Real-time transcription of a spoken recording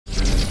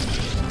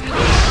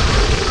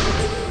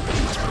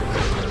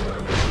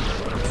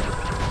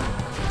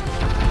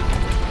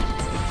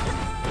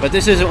But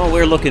this isn't what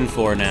we're looking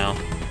for now.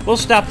 We'll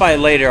stop by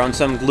later on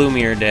some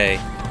gloomier day.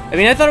 I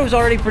mean, I thought it was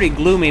already pretty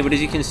gloomy, but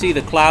as you can see,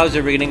 the clouds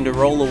are beginning to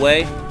roll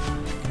away.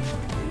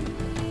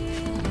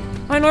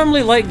 I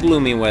normally like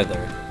gloomy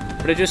weather,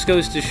 but it just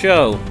goes to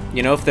show,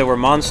 you know, if there were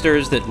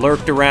monsters that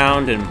lurked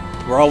around and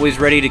were always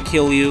ready to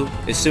kill you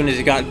as soon as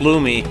it got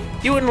gloomy,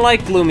 you wouldn't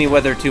like gloomy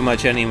weather too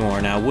much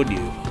anymore, now would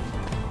you?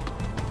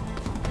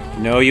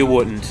 No, you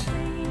wouldn't.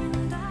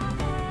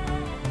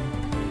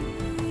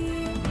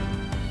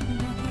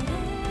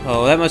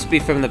 Oh, that must be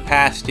from the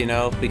past, you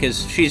know,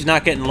 because she's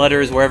not getting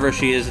letters wherever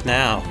she is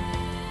now.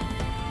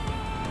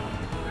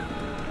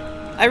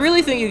 I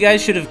really think you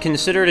guys should have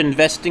considered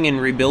investing in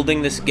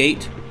rebuilding this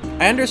gate.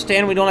 I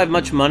understand we don't have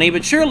much money,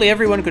 but surely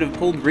everyone could have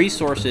pulled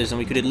resources and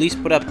we could at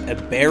least put up a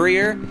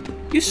barrier.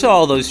 You saw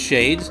all those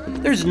shades.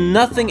 There's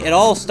nothing at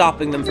all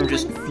stopping them from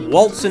just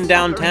waltzing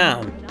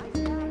downtown.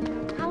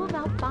 How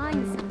about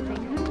buying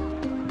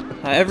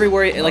something?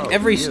 Everywhere, like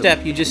every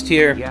step, you just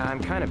hear... Yeah,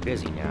 I'm kind of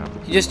busy now.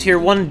 You just hear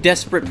one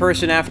desperate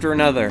person after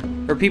another.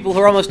 Or people who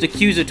are almost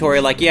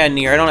accusatory, like, yeah,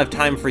 Nier, I don't have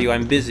time for you,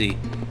 I'm busy.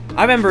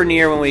 I remember,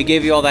 Nier, when we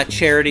gave you all that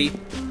charity.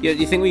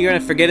 You think we were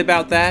going to forget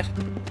about that?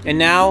 And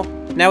now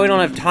we don't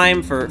have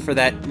time for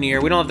that,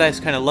 Nier. We don't have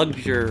that kind of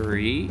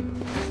luxury.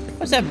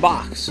 What's that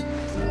box?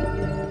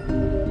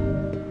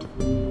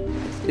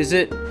 Is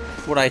it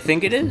what I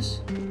think it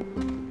is?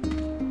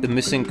 The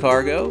missing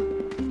cargo?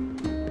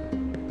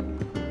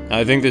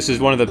 I think this is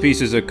one of the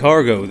pieces of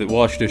cargo that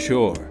washed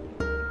ashore.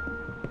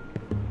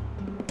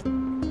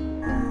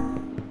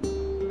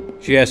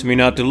 She asked me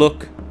not to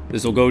look.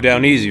 This'll go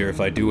down easier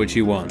if I do what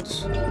she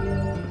wants.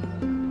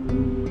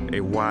 A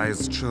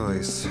wise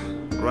choice.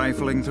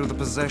 Rifling through the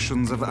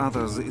possessions of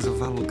others is a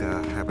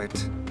vulgar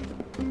habit.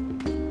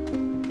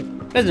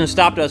 Hasn't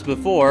stopped us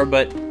before,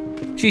 but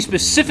she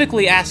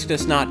specifically asked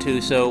us not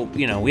to, so,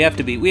 you know, we have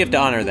to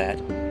honor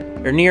that.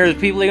 Or Nier,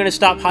 people are gonna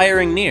stop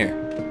hiring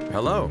Nier.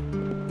 Hello.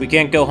 If we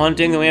can't go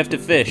hunting, then we have to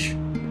fish.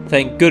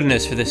 Thank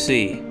goodness for the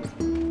sea.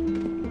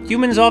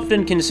 Humans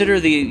often consider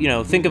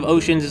think of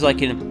oceans as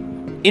like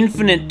an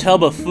infinite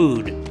tub of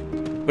food.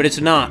 But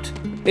it's not.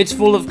 It's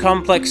full of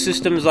complex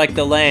systems like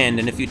the land,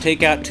 and if you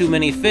take out too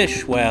many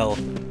fish, well,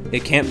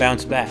 it can't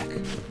bounce back.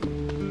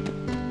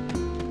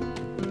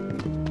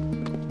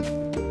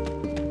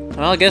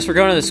 Well, I guess we're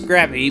going to the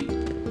scrap heap.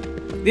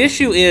 The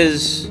issue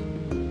is...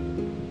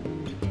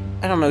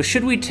 I don't know,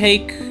 should we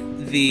take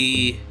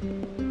the...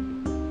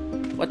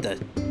 What the...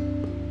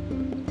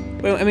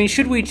 Wait, I mean,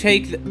 should we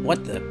take the...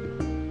 What the...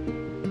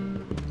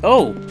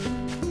 Oh!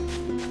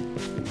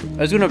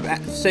 I was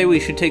gonna say we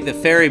should take the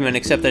ferryman,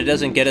 except that it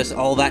doesn't get us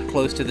all that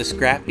close to the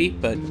scrap heap,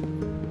 but...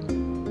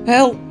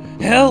 Help!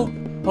 Help!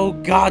 Oh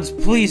gods,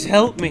 please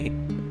help me!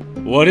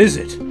 What is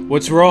it?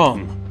 What's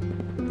wrong?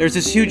 There's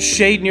this huge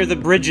shade near the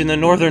bridge in the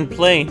northern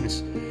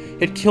plains.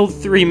 It killed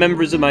 3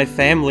 members of my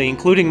family,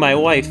 including my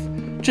wife.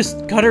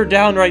 Just cut her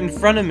down right in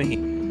front of me.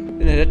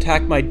 And it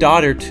attacked my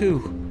daughter, too.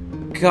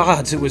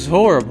 Gods, it was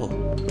horrible.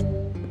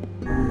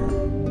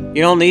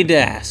 You don't need to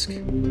ask.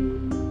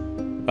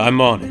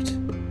 I'm on it.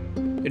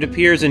 It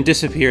appears and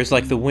disappears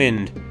like the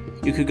wind.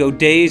 You could go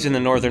days in the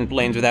northern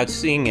plains without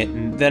seeing it,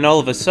 and then all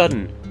of a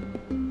sudden...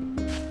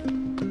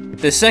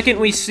 The second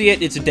we see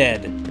it, it's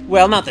dead.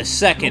 Well, not the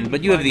second,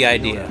 but you have the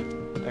idea.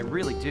 I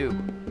really do.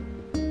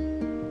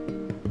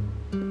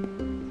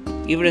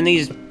 Even in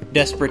these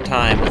desperate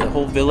times, the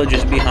whole village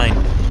is behind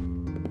me.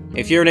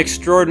 If you're an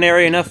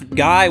extraordinary enough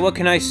guy, what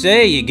can I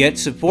say? You get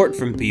support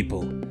from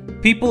people.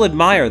 People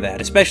admire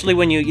that, especially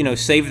when you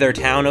save their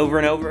town over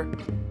and over.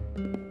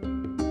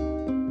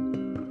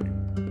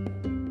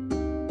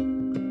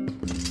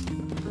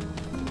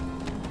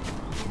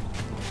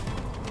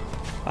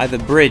 By the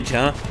bridge,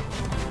 huh?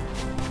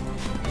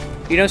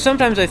 You know,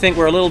 sometimes I think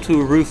we're a little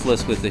too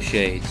ruthless with the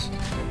shades.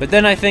 But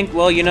then I think,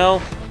 well, you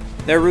know,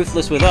 they're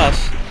ruthless with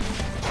us.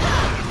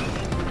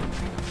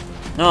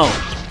 No.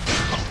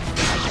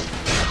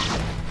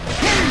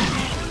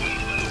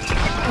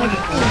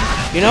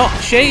 You know,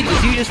 Shades,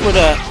 if you just would,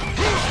 well,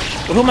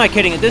 who am I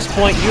kidding? At this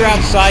point, you're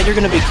outside, you're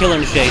gonna be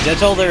killing Shades.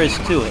 That's all there is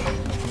to it.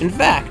 In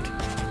fact,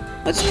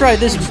 let's try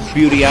this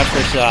beauty out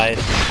for size.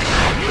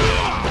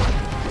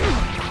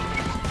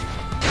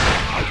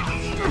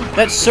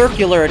 That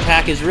circular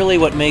attack is really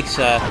what makes,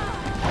 is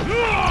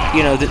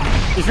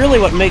really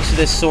what makes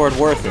this sword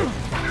worth it.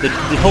 The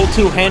whole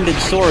two-handed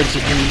swords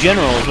in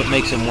general is what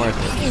makes them worth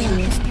it.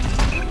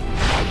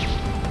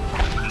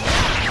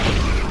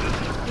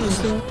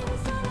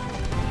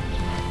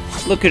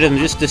 Look at them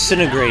just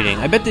disintegrating.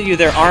 I bet that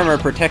their armor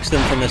protects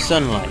them from the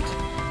sunlight.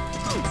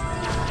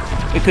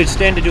 It could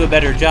stand to do a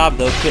better job,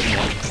 though, couldn't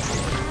it?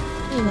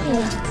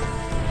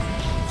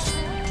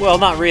 Well,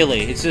 not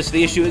really. It's just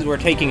the issue is we're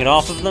taking it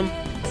off of them.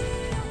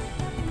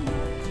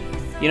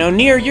 You know,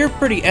 Nier, you're a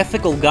pretty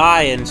ethical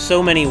guy in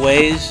so many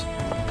ways.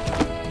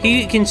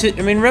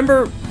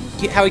 Remember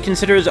how he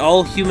considers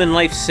all human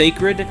life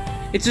sacred?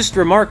 It's just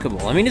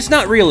remarkable. I mean, it's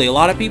not really. A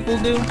lot of people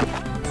do.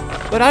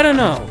 But I don't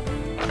know.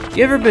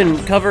 You ever been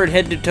covered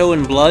head to toe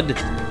in blood?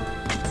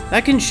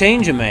 That can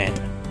change a man.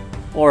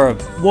 Or a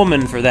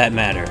woman, for that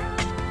matter.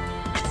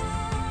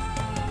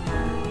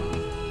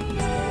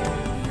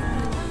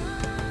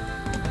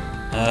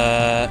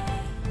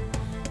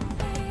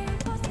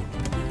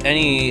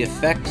 any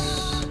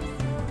effects?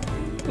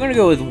 I'm gonna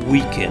go with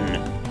weaken,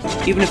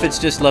 even if it's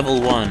just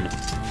level 1.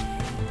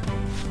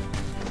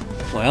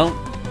 Well,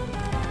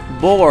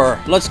 boar,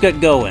 let's get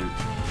going.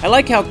 I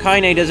like how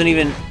Kaine doesn't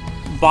even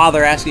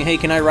bother asking, hey,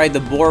 can I ride the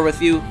boar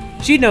with you?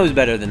 She knows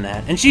better than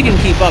that, and she can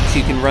keep up.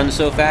 She can run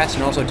so fast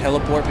and also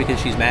teleport because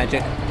she's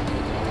magic.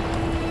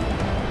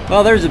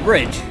 Well, there's a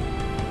bridge.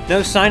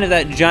 No sign of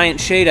that giant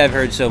shade I've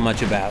heard so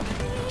much about.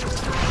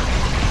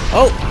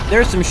 Oh,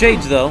 there's some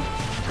shades, though.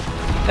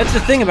 That's the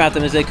thing about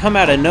them, is they come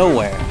out of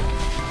nowhere.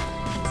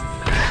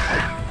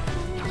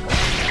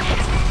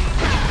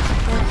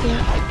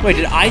 Wait,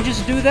 did I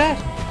just do that?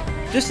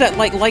 Just that,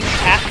 like, light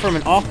tap from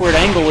an awkward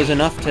angle was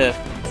enough to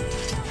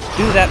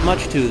do that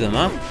much to them,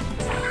 huh?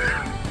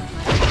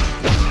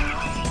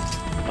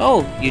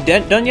 Oh, you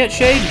done yet,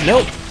 Shade?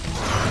 Nope.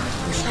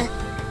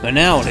 But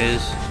now it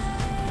is.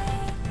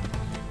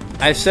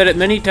 I've said it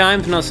many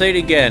times and I'll say it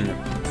again.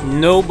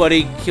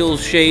 Nobody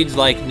kills Shades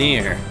like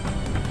Nier.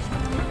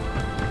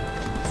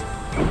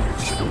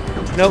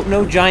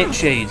 No giant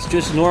Shades,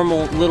 just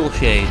normal little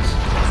Shades.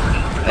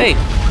 Hey!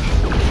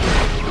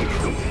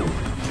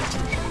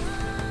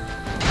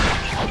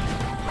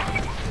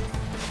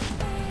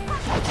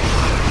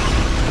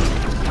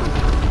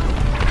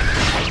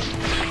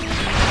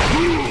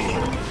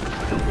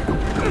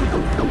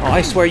 Oh,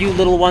 I swear, you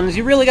little ones,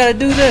 you really gotta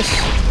do this!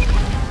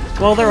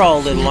 Well, they're all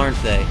little,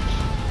 aren't they?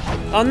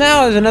 Oh,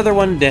 now is another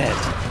one dead.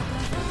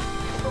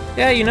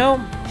 Yeah, you know,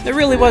 there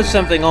really was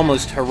something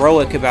almost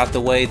heroic about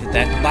the way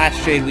that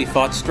last Shade we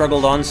fought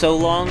struggled on so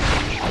long.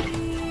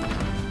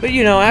 But,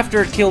 you know,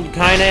 after it killed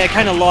Kaine, I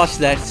kinda lost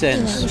that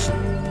sense.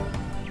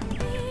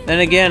 Then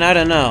again, I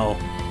don't know.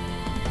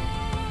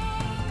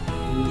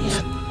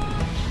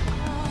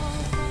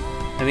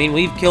 I mean,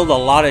 we've killed a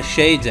lot of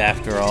Shades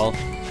after all.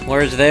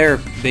 Where's their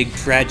big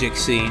tragic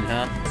scene,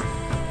 huh?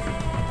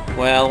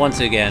 Well, once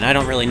again, I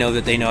don't really know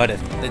that they know how to,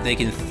 that they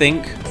can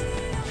think.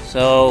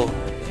 So,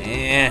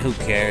 who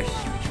cares?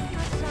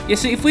 You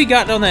see, if we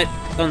got on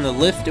the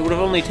lift, it would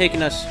have only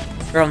taken us,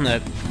 or on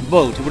the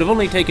boat, it would have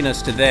only taken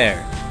us to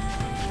there.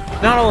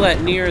 Not all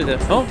that near the,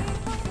 oh,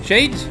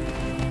 Shades?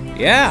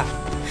 Yeah,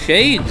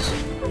 Shades.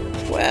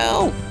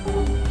 Well,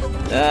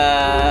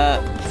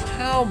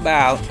 how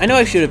about, I know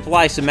I should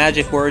apply some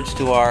magic words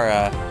to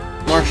our,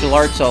 martial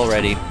arts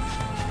already,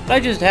 but I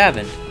just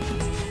haven't.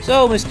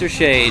 So, Mr.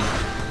 Shade,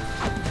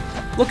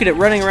 look at it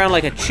running around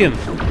like a chimp.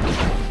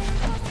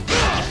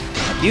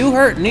 You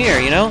hurt Nier,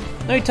 you know?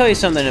 Let me tell you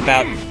something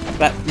about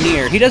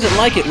Nier. He doesn't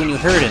like it when you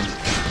hurt him.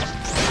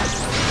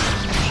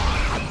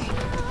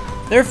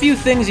 There are a few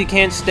things he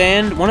can't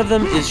stand. One of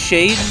them is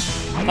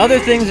Shades. Other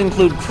things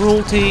include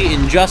cruelty,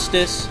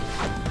 injustice.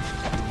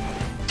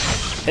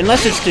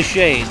 Unless it's to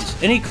Shades,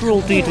 any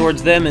cruelty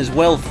towards them is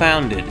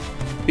well-founded,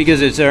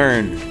 because it's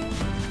earned.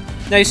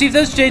 Now, you see, if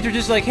those Shades were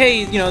just like,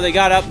 hey, you know, they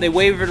got up, they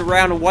waved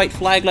around a white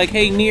flag like,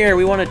 hey, Nier,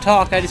 we want to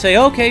talk, I'd say,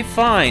 okay,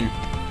 fine.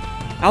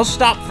 I'll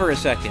stop for a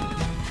second.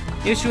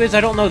 The issue is,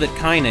 I don't know that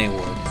Kaine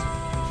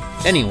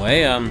would.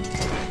 Anyway,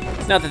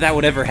 not that that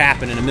would ever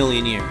happen in a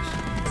million years.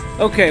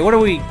 Okay, what are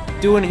we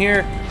doing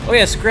here? Oh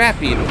yeah,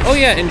 Scrappy. Oh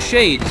yeah, and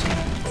Shades.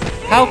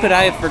 How could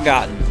I have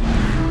forgotten?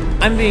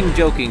 I'm being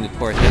joking, of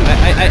course.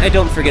 I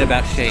don't forget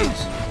about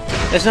Shades.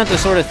 That's not the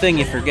sort of thing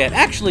you forget.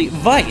 Actually,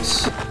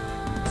 Vice.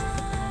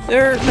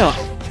 Here's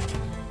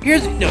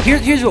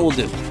what we'll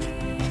do.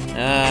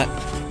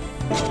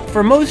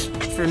 For most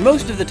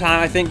of the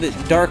time, I think that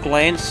Dark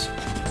Lance,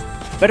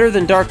 better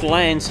than Dark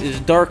Lance, is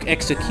Dark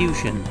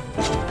Execution.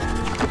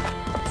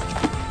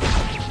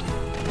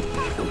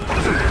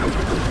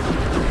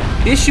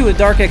 The issue with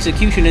Dark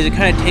Execution is it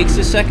kind of takes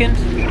a second.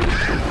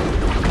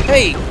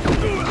 Hey!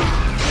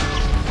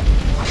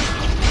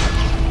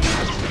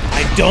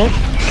 I don't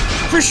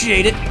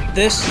appreciate it.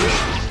 This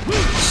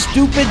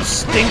stupid,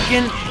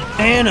 stinking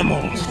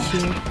animals.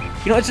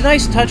 You know, it's a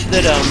nice touch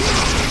that,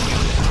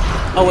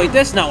 oh wait,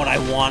 that's not what I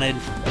wanted.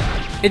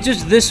 It's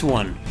just this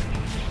one.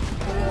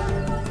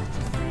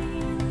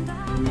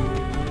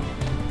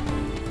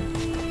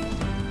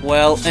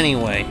 Well,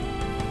 anyway.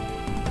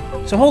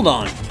 So hold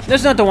on.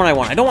 That's not the one I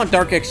want. I don't want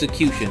Dark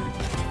Execution.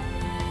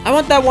 I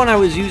want that one I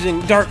was using,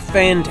 Dark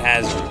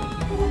Phantasm.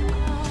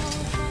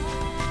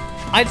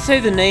 I'd say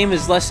the name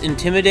is less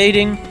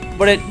intimidating,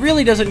 but it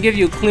really doesn't give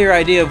you a clear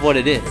idea of what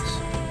it is.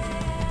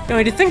 You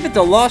know, to think that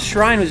the Lost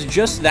Shrine was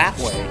just that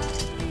way.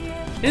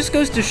 It just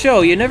goes to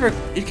show,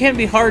 it can't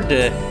be hard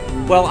to,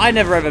 well, I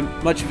never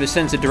have much of a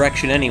sense of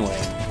direction anyway.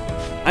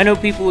 I know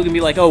people who can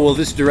be like, oh, well,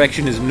 this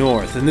direction is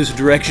north, and this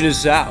direction is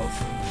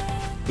south.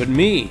 But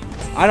me,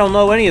 I don't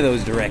know any of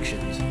those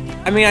directions.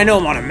 I mean, I know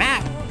them on a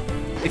map.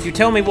 If you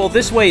tell me, well,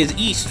 this way is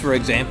east, for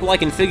example, I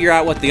can figure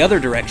out what the other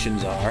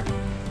directions are.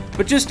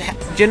 But just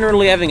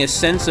generally having a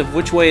sense of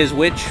which way is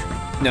which,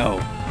 no,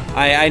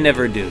 I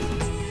never do.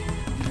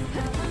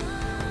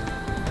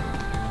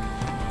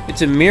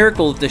 It's a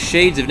miracle that the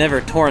Shades have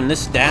never torn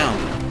this down.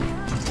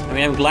 I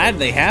mean, I'm glad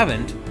they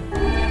haven't.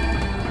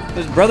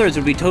 Those brothers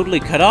would be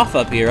totally cut off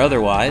up here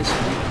otherwise.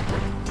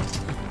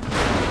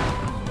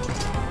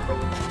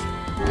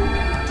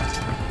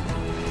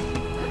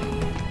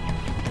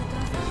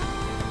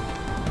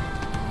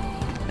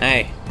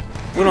 Hey,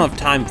 we don't have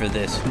time for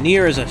this.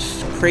 Nier is a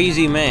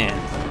crazy man.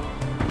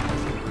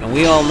 And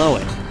we all know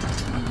it.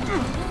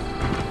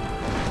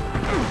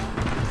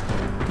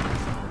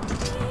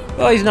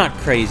 Well, he's not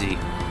crazy.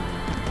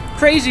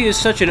 Crazy is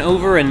such an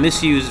over and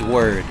misused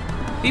word.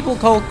 People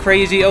call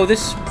crazy, oh,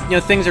 this,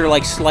 things are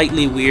like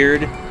slightly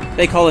weird.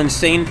 They call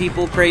insane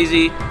people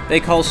crazy. They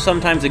call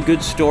sometimes a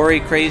good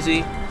story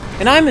crazy.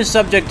 And I'm as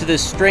subject to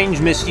this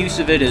strange misuse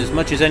of it as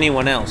much as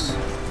anyone else.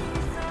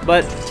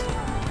 But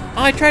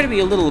I try to be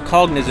a little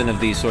cognizant of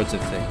these sorts of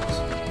things.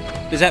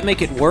 Does that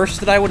make it worse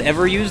that I would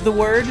ever use the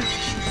word?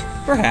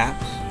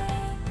 Perhaps.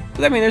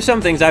 But I mean, there's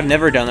some things I've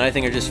never done that I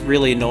think are just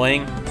really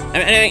annoying.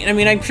 I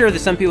mean, I'm sure that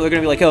some people are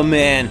going to be like, oh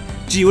man,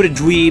 gee, what a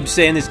dweeb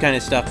saying this kind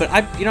of stuff. But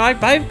I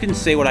can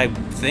say what I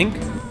think.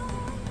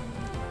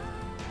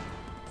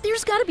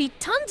 There's gotta be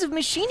tons of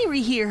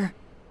machinery here.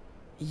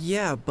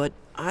 Yeah, but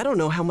I don't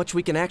know how much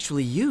we can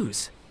actually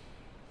use.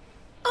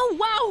 Oh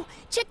wow!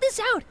 Check this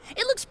out!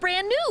 It looks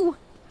brand new!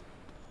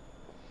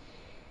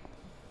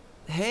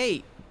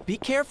 Hey, be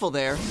careful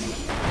there.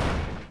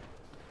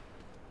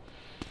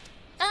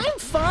 I'm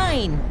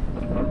fine!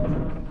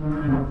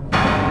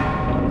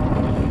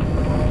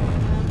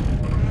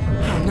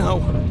 Oh no.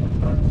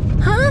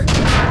 Huh?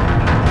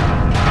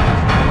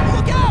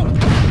 Look out!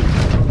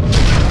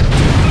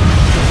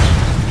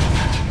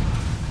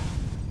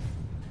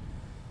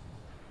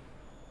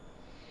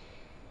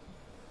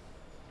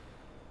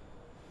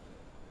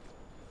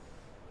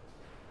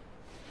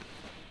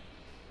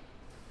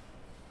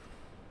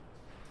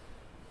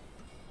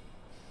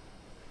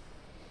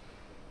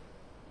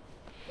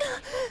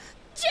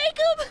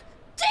 Jacob!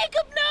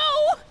 Jacob,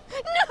 no!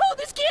 No,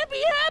 this can't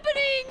be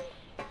happening!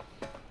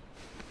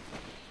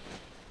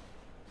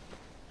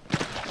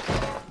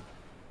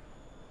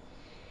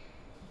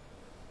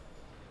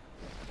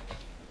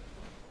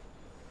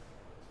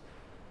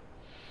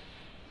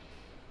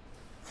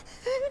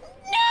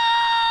 No!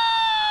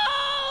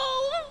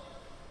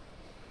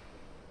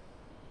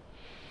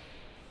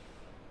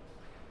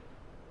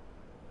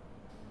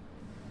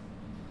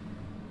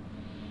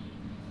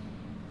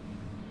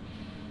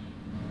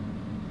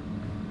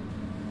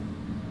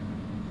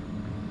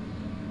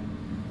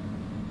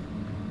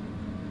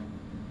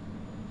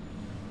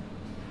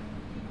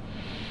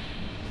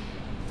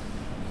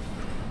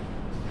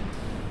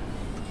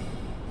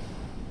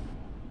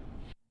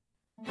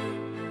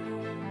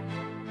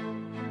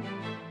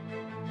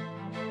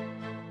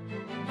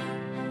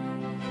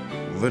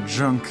 The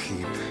junk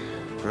heap.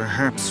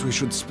 Perhaps we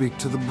should speak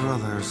to the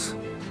brothers.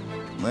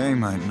 They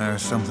might know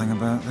something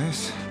about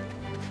this.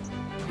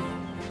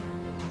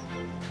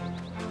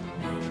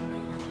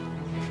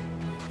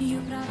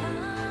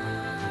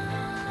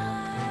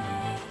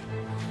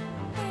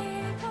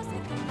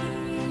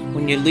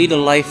 When you lead a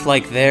life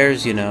like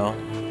theirs,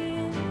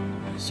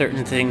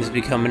 certain things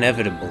become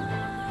inevitable.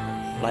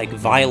 Like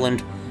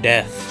violent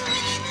death.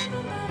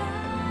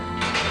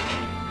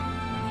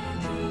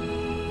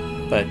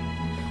 But...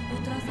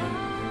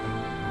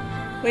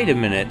 wait a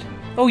minute.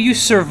 Oh, you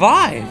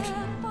survived!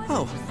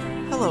 Oh,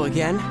 hello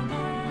again.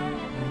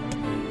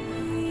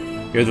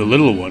 You're the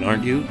little one,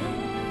 aren't you?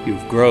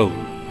 You've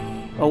grown.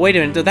 Oh, wait a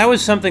minute. That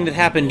was something that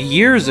happened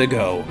years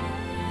ago.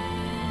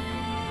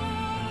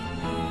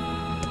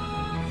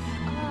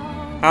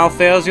 How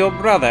fares your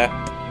brother?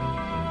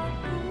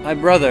 My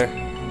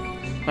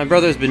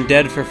brother's been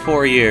dead for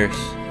 4 years.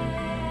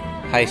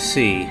 I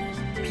see.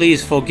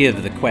 Please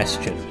forgive the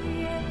question.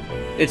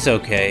 It's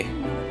okay.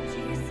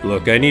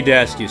 Look, I need to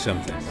ask you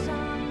something.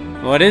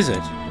 What is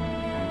it?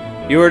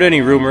 You heard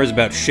any rumors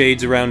about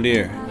shades around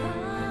here?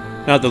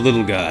 Not the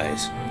little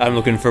guys. I'm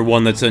looking for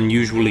one that's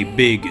unusually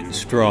big and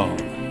strong.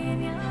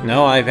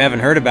 No, I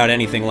haven't heard about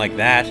anything like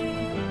that.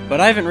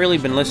 But I haven't really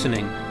been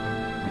listening.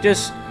 I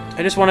just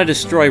want to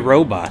destroy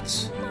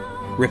robots.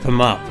 Rip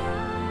them up.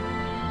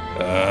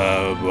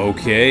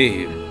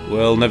 Okay.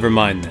 Well, never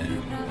mind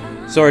then.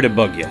 Sorry to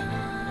bug you. Have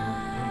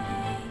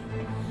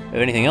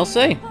anything else to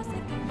say?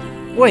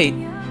 Wait.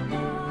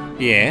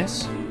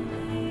 Yes?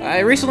 I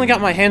recently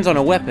got my hands on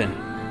a weapon.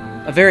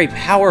 A very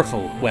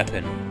powerful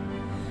weapon.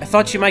 I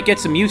thought you might get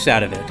some use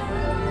out of it.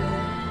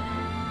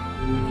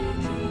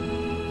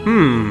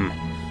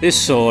 This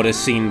sword has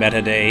seen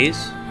better days.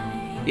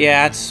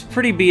 Yeah, it's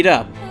pretty beat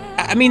up.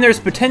 I mean, there's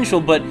potential,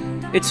 but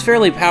it's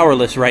fairly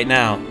powerless right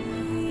now.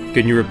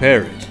 Can you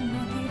repair it?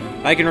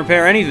 I can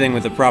repair anything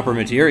with the proper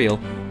material.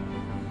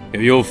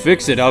 If you'll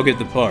fix it, I'll get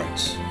the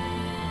parts.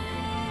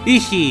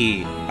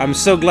 Eehee! I'm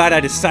so glad I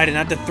decided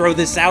not to throw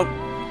this out.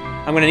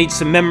 I'm gonna need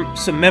some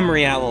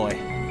memory alloy.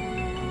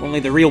 Only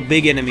the real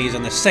big enemies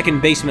on the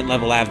second basement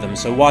level have them,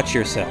 so watch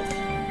yourself.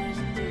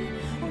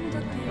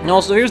 And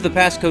also, here's the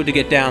passcode to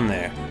get down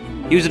there.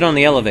 Use it on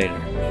the elevator.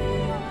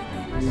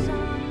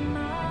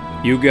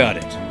 You got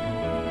it.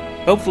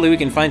 Hopefully we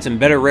can find some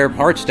better rare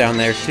parts down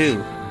there,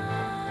 too.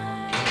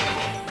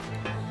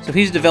 So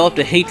he's developed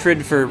a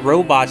hatred for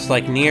robots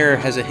like Nier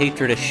has a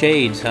hatred of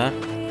shades, huh?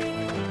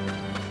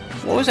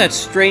 What was that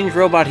strange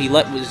robot he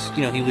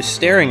was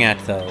staring at,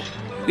 though?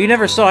 You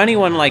never saw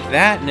anyone like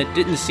that, and it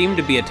didn't seem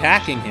to be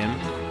attacking him.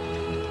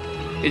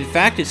 In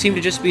fact, it seemed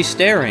to just be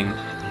staring.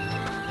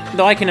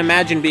 Though I can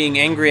imagine being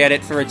angry at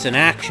it for its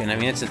inaction. I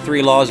mean, it's the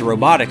 3 laws of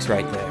robotics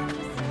right there.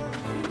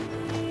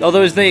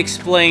 Although, as they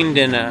explained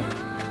in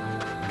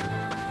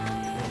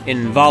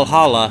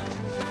Valhalla...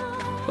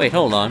 Wait,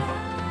 hold on.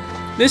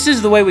 This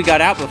is the way we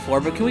got out before,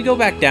 but can we go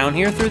back down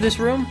here through this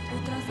room?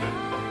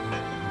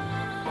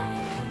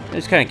 I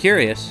was kind of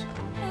curious.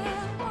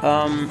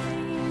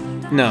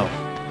 No.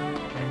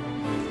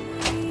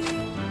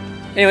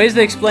 Anyways,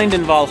 they explained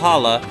in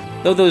Valhalla,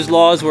 though those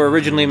laws were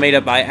originally made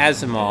up by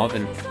Asimov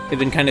and have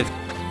been kind of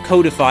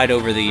codified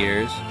over the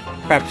years,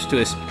 perhaps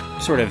to a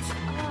sort of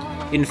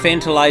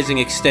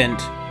infantilizing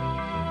extent.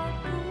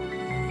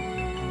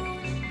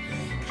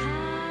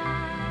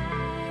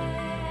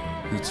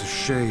 It's a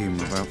shame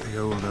about the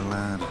older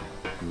lad.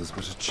 He was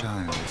but a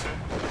child.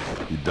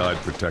 He died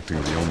protecting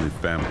the only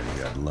family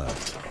he had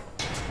left.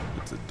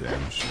 It's a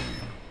damn shame.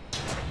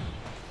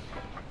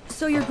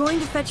 So you're going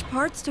to fetch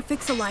parts to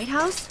fix a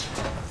lighthouse?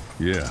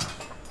 Yeah.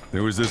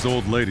 There was this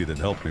old lady that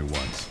helped me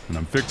once, and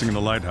I'm fixing the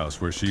lighthouse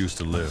where she used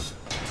to live.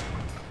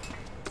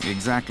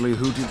 Exactly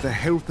who did the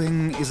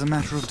helping is a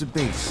matter of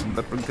debate,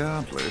 but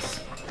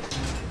regardless...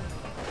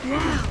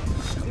 Wow,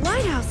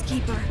 lighthouse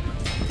keeper.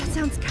 That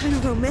sounds kind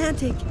of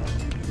romantic.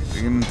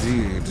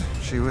 Indeed,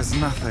 she was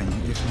nothing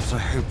if not a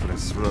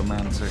hopeless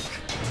romantic.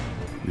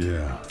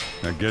 Yeah,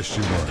 I guess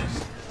she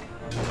was.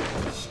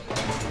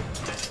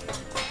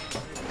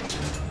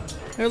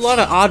 There are a lot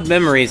of odd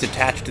memories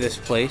attached to this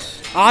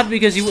place. Odd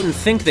because you wouldn't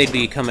think they'd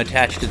become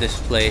attached to this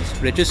place,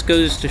 but it just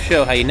goes to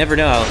show how you never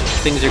know how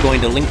things are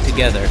going to link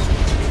together.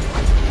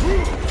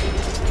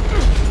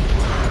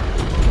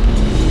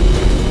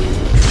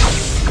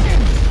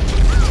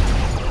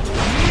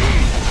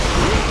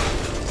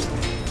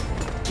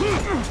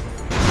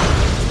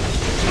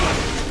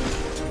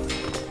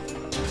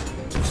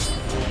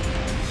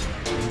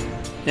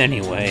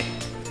 Anyway,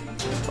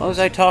 what was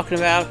I talking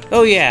about?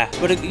 Oh yeah,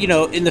 but you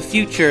know, in the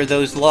future,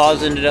 those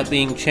laws ended up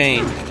being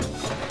changed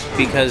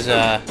because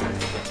it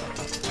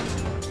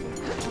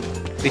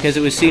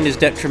was seen as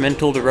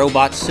detrimental to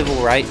robots'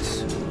 civil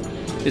rights,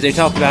 as they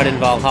talk about in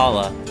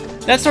Valhalla.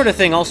 That sort of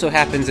thing also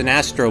happens in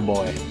Astro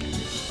Boy.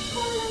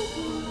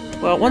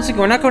 Well, once again,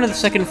 we're not going to the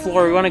second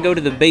floor. We want to go to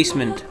the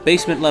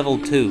basement level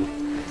 2.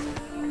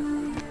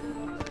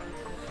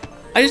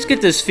 I just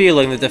get this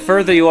feeling that the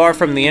further you are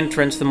from the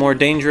entrance, the more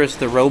dangerous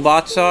the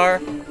robots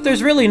are.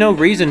 There's really no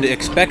reason to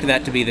expect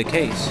that to be the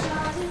case.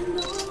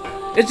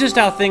 It's just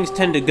how things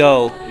tend to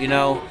go, you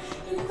know?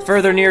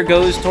 Further Nier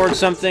goes towards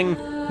something,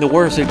 the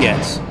worse it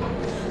gets.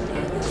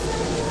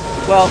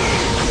 Well,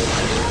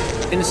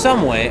 in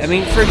some way, I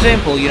mean, for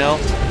example, you know,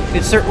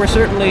 we're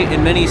certainly,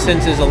 in many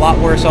senses, a lot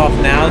worse off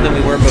now than we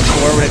were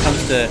before when it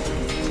comes to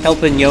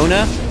helping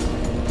Yona.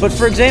 But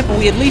for example,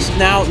 we at least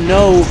now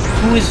know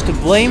who is to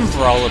blame for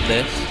all of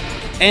this,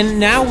 and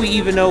now we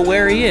even know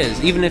where he is,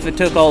 even if it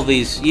took all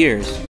these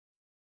years.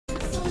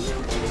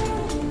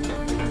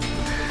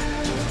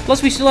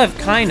 Plus, we still have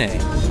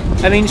Kaine.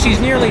 I mean, she's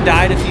nearly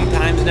died a few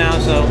times now,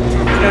 so,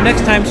 you know,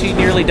 next time she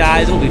nearly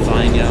dies, it'll be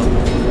fine, you know.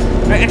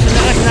 Right, actually,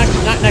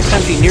 not next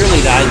time she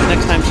nearly dies, but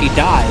next time she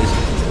dies,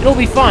 it'll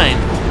be fine,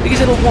 because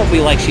it won't be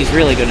like she's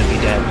really gonna be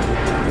dead.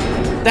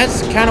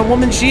 That's the kind of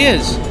woman she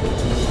is.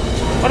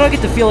 Why do I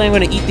get the feeling I'm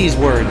going to eat these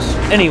words?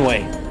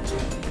 Anyway.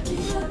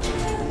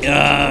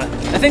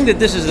 I think that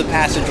this is the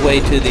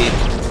passageway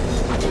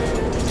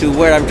to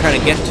where I'm trying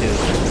to get to.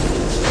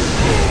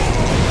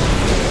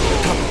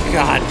 Oh,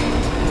 God.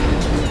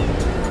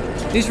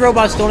 These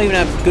robots don't even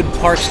have good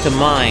parts to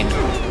mine.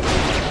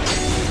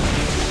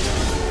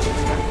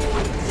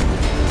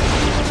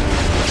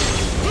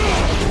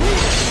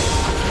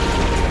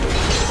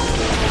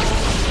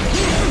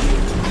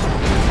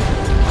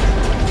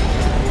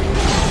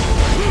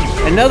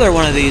 Another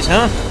one of these,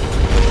 huh?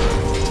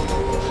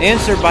 The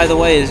answer, by the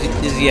way, is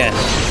yes.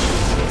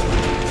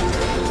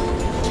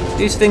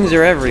 These things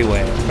are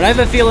everywhere. But I have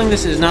a feeling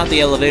this is not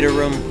the elevator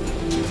room.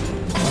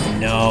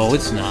 No,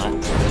 it's not.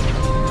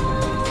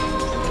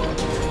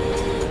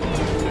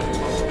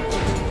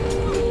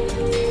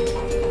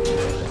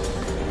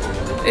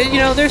 You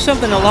know, there's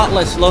something a lot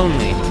less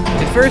lonely.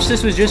 At first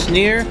this was just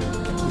Nier,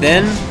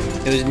 then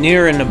it was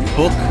Nier and a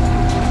book.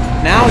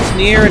 Now it's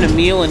Nier and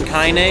Emil and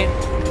Kaine.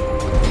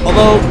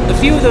 Although, a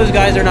few of those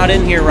guys are not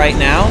in here right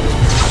now.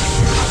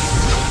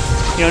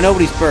 You know,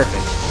 nobody's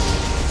perfect.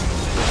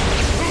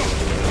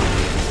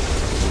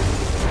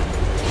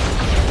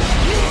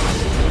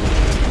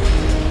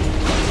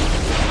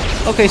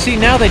 Okay, see,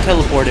 now they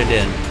teleported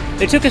in.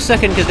 They took a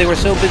second because they were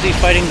so busy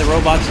fighting the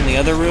robots in the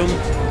other room.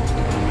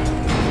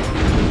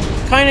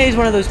 Kaine is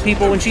one of those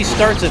people, when she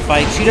starts a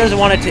fight, she doesn't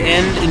want it to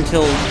end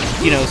until,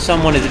 you know,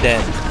 someone is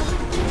dead.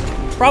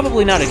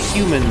 Probably not a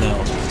human,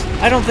 though.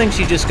 I don't think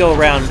she'd just go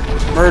around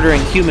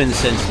murdering humans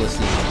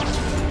senselessly.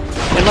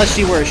 Unless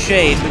she were a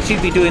shade, but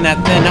she'd be doing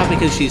that then, not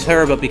because she's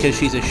her, but because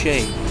she's a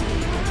shade.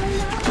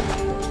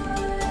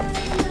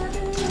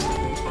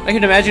 I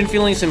can imagine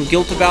feeling some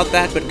guilt about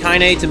that, but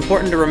Kaine, it's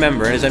important to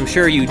remember, as I'm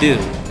sure you do,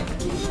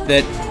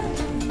 that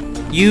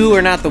you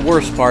are not the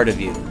worst part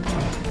of you.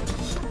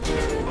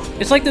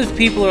 It's like those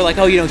people are like,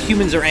 oh, you know,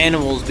 humans are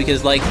animals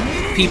because, like,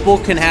 people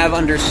can have,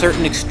 under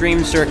certain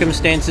extreme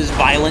circumstances,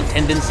 violent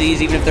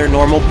tendencies, even if they're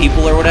normal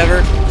people or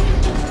whatever.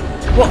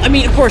 Well, I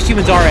mean, of course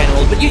humans are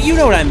animals, but you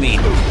know what I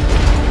mean.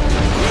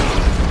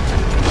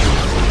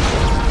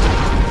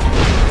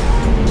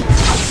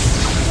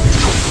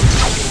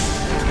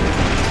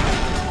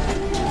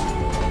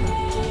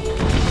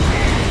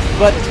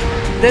 But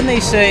then they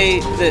say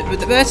that,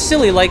 but that's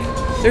silly, like,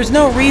 there's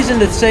no reason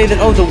to say that,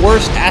 oh, the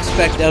worst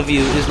aspect of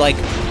you is, like,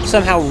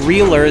 somehow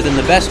realer than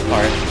the best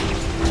part.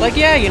 Like,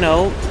 yeah, you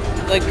know,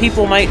 like,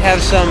 people might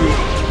have some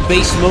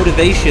base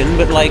motivation,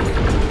 but, like,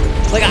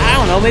 I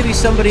don't know, maybe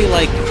somebody,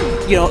 like,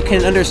 you know,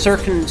 can, under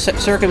certain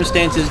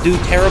circumstances, do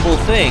terrible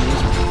things.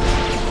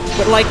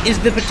 But, like, is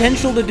the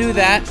potential to do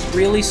that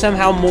really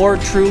somehow more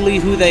truly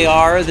who they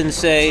are than,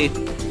 say,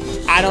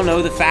 I don't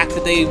know, the fact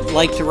that they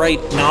like to write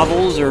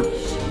novels or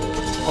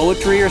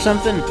poetry or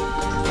something?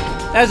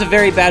 That was a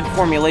very bad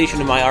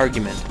formulation of my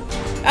argument.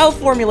 I'll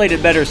formulate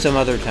it better some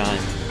other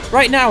time.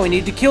 Right now, we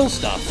need to kill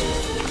stuff.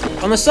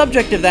 On the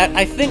subject of that,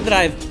 I think that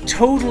I've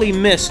totally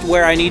missed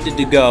where I needed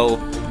to go.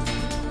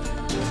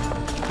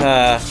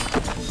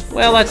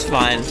 Well, that's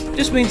fine.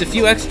 Just means a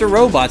few extra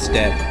robots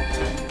dead.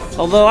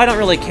 Although, I don't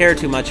really care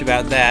too much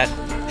about that.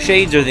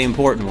 Shades are the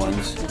important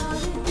ones.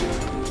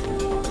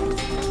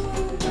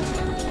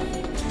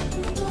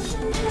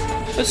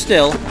 But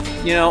still,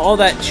 you know, all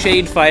that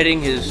shade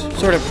fighting has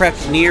sort of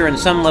prepped Nier on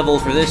some level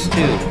for this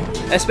too.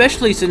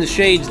 Especially since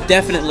shades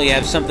definitely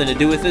have something to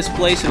do with this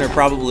place and are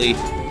probably,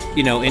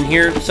 you know, in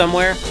here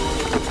somewhere.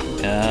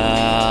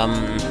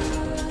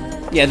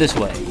 Yeah, this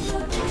way.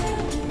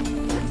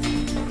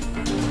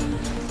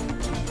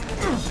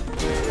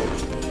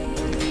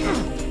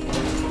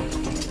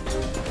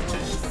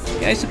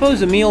 Yeah, I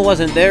suppose Emil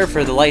wasn't there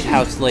for the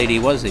lighthouse lady,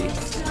 was he?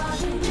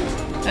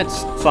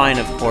 That's fine,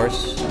 of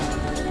course.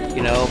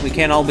 You know, we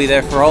can't all be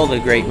there for all the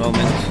great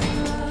moments.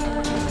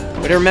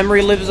 But her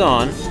memory lives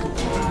on.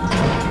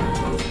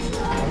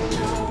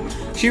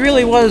 She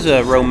really was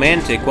a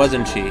romantic,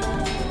 wasn't she?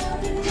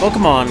 Well,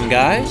 come on,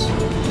 guys.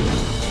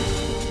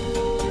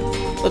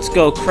 Let's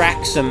go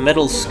crack some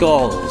metal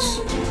skulls.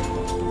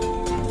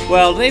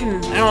 Well, I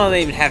don't know if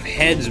they even have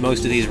heads,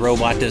 most of these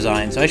robot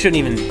designs. I shouldn't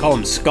even call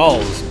them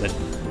skulls, but...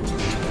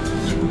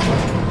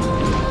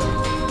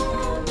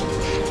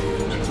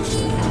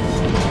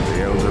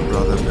 The elder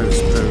brother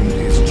postponed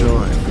his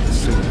joy for the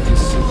sake of his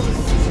sibling.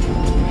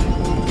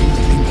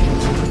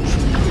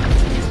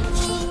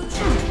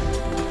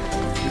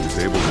 He was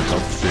able to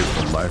help shape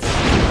the life of the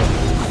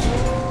world.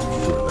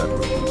 Sure, that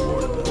was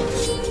rewarded them.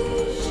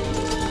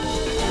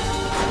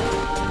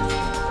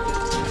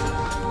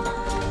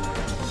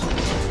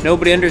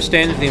 Nobody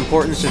understands the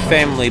importance of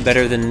family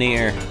better than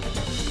Nier.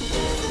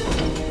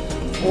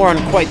 Or on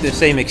quite the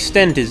same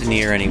extent as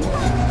Nier, anyway.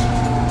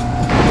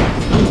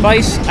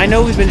 Vice, I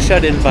know we've been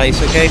shut in,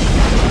 Vice, okay?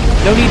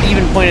 No need to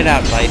even point it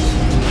out, Vice.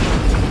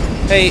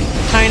 Hey,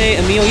 Kaine,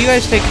 Emil, you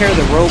guys take care of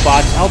the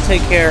robots. I'll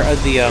take care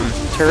of the,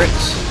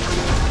 turrets.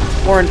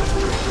 Or,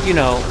 you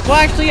know... Well,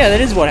 actually, yeah,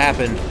 that is what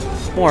happened.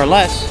 More or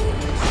less.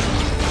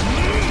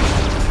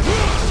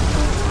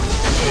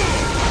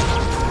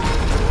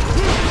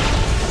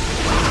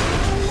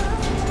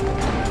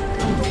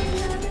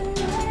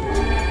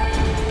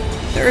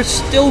 There are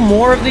still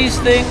more of these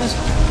things.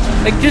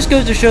 It just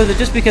goes to show that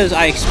just because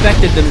I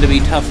expected them to be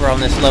tougher on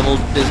this level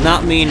does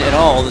not mean at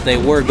all that they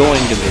were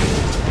going to be.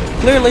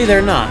 Clearly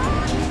they're not.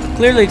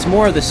 Clearly it's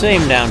more of the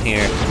same down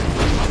here.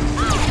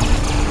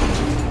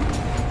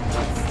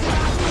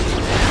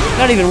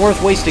 Not even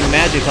worth wasting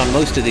magic on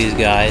most of these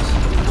guys.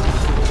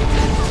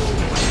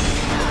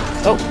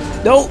 Oh,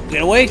 no!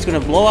 Get away! It's gonna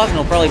blow up and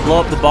it'll probably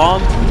blow up the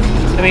bomb.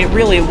 I mean,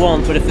 really it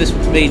won't, but if this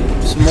made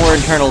some more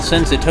internal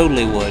sense, it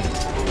totally would.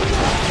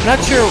 I'm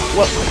not sure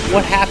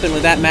what happened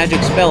with that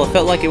magic spell. It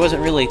felt like it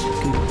wasn't really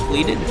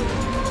completed.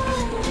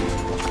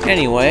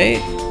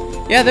 Anyway,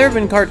 yeah, there have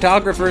been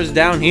cartographers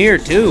down here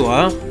too,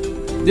 huh?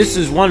 This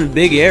is one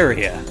big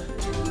area.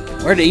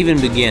 Where to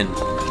even begin?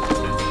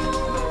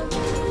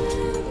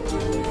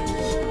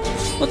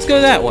 Let's go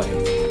that way.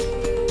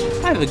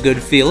 I have a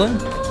good feeling.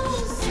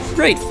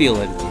 Great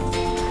feeling.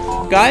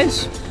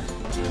 Guys?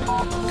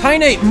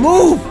 Kaine,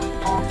 move!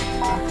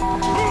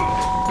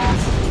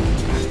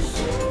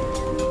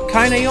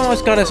 Kaine, you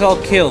almost got us all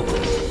killed.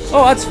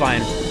 Oh, that's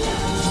fine.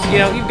 You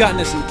know, you've gotten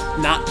us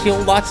not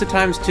killed lots of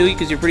times too,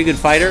 because you're a pretty good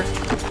fighter.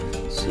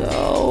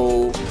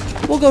 So,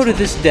 we'll go to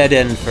this dead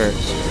end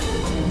first.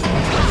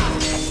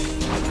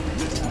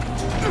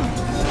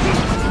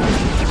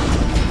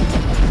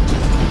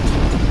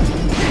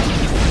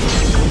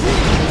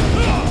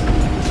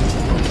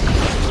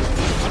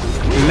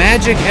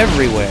 Magic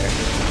everywhere.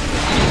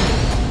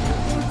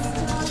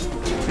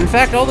 In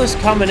fact, all this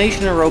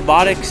combination of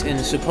robotics and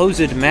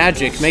supposed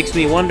magic makes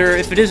me wonder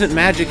if it isn't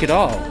magic at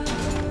all.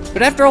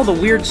 But after all the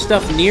weird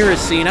stuff Nier has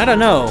seen, I don't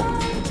know.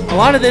 A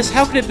lot of this,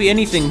 how could it be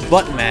anything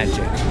but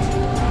magic?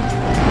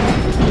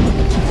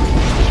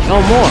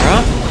 No more,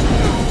 huh?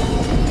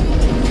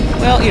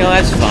 Well, you know,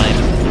 that's fine.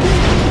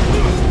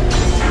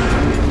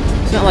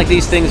 It's not like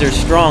these things are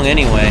strong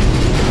anyway.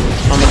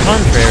 On the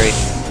contrary.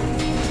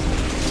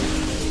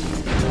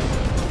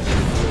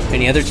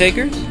 Any other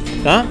takers?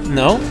 Huh?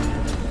 No?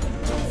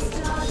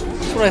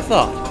 That's what I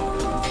thought.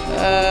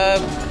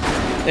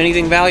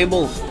 Anything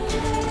valuable?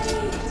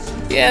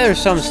 Yeah,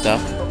 there's some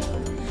stuff.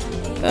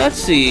 Let's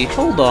see.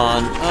 Hold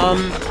on.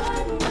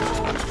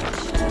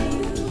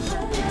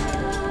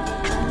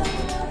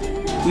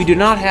 We do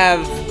not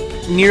have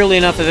nearly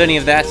enough of any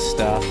of that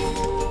stuff.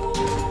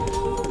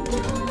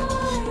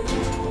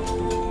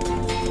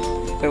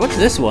 Wait, what's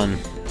this one?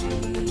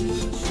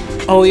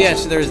 Oh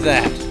yes, there's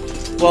that.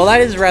 Well,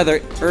 that is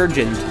rather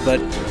urgent, but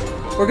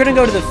we're gonna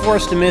go to the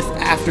Forest of Myth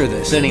after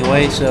this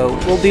anyway, so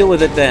we'll deal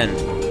with it then.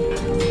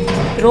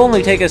 It'll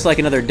only take us like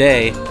another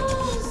day,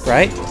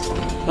 right?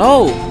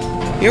 Oh,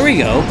 here we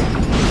go.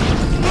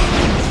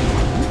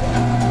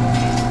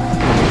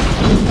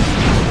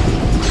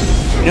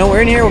 You know,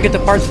 we're in here, we'll get the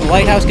parts for the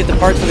lighthouse, get the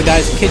parts for the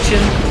guy's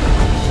kitchen.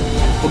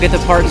 We'll get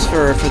the parts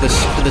for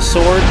the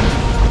sword.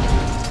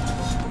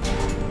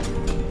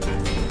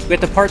 We'll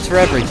get the parts for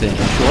everything,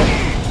 sure.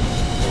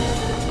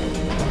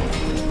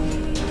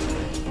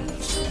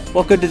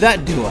 What good did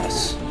that do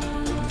us?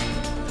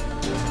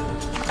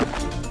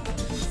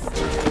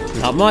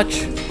 Not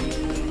much.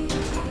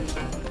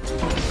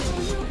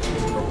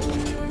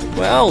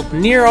 Well,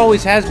 Nier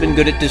always has been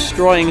good at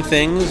destroying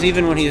things,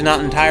 even when he's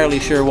not entirely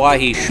sure why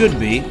he should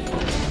be.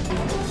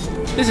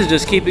 This is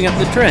just keeping up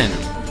the trend.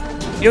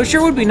 You know, it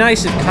sure would be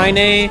nice if Kaine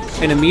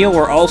and Emil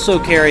were also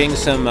carrying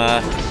some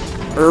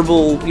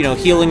herbal,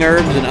 healing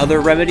herbs and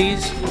other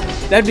remedies.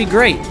 That'd be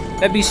great.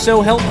 That'd be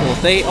so helpful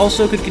if they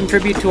also could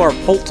contribute to our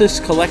poultice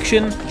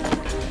collection.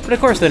 But of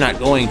course they're not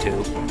going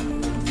to.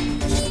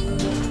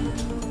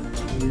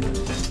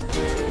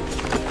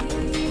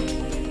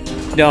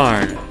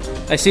 Darn.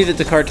 I see that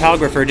the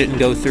cartographer didn't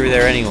go through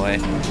there anyway.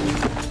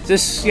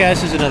 This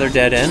is another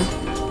dead end.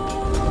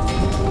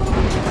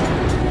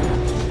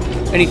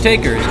 Any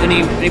takers?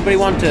 Anybody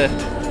want to...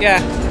 Yeah.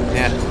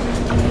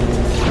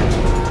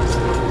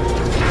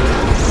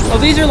 Oh,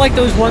 these are like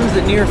those ones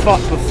that Nier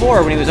fought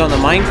before when he was on the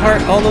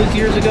minecart all those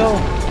years ago.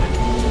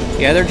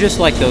 Yeah, they're just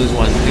like those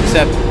ones,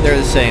 except they're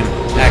the same,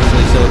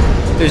 actually, so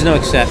there's no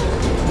except.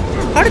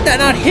 How did that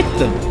not hit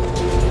them?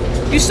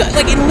 You saw,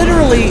 like, it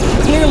literally,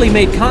 clearly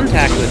made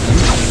contact with them.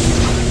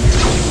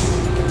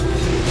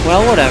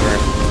 Well, whatever.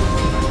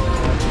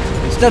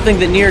 It's nothing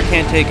that Nier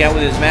can't take out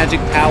with his magic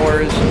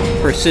powers,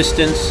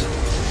 persistence,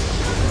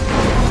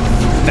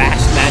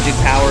 vast magic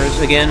powers,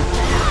 again.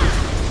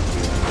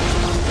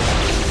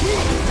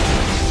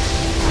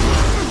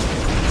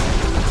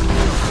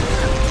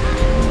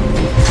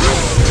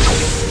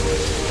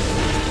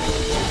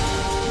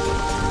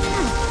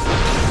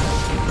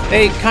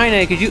 Hey,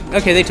 Kaine, could you...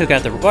 Okay, they took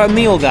out the... Well,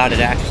 Emil got it,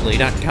 actually,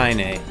 not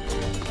Kaine.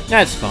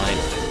 That's fine.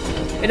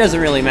 It doesn't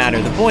really matter.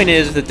 The point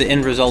is that the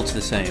end result's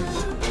the same.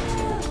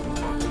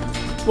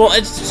 Well,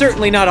 it's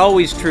certainly not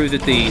always true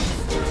that the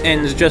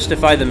ends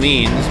justify the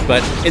means,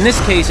 but in this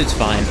case, it's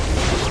fine.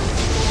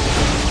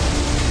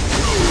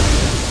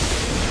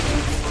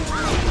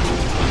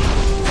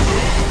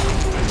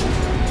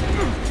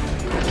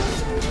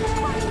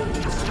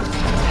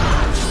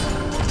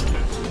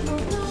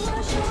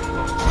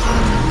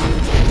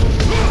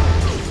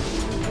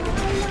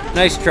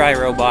 Nice try,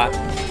 robot.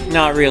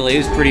 Not really, it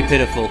was pretty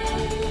pitiful.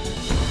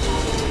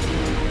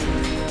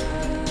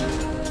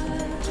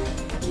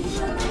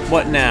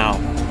 What now?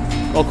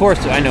 Well, of course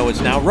I know it's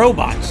now.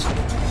 Robots!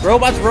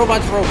 Robots,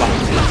 robots,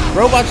 robots.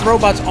 Robots,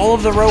 robots, all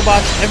of the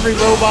robots, every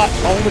robot,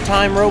 all the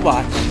time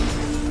robots.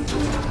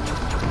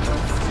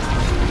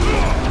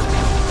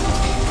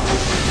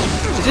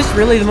 Is this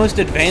really the most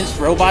advanced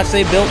robots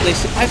they built?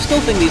 I still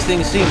think these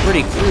things seem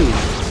pretty crude.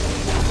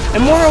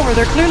 And moreover,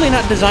 they're clearly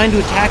not designed to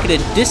attack at a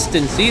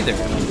distance either.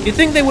 You'd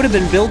think they would have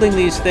been building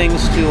these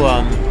things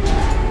to,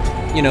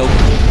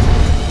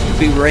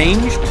 be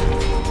ranged?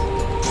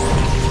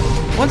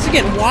 Once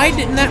again, why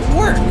didn't that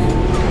work?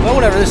 Well,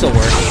 whatever, this'll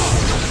work.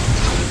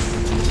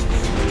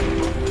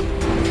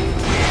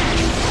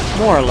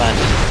 More or less.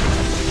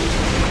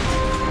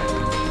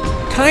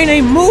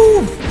 Kaine,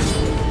 move!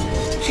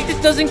 She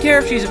just doesn't care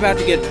if she's about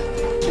to get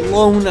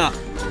blown up.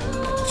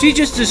 She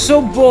just is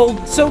so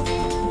bold, so...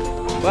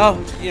 Well,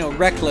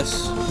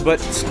 reckless, but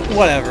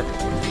whatever.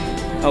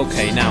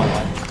 Okay, now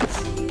what?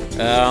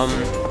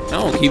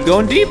 Oh, keep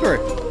going deeper.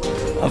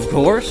 Of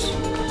course.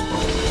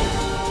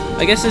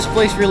 I guess this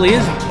place really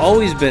has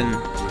always been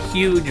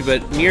huge,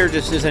 but Nier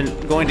just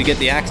isn't going to get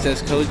the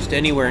access codes to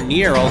anywhere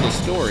near all the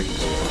stories.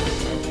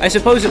 I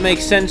suppose it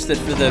makes sense that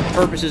for the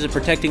purposes of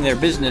protecting their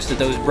business that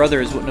those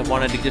brothers wouldn't have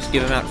wanted to just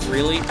give them out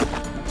freely.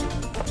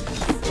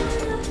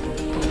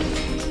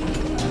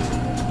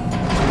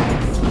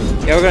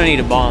 Yeah, we're gonna need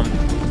a bomb.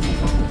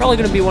 Probably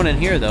gonna be one in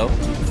here, though.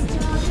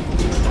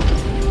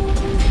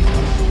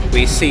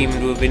 We seem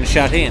to have been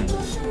shut in.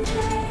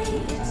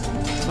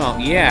 Well,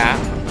 yeah,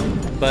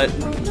 but...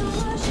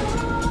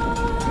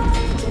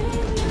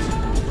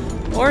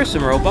 Or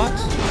some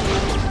robots.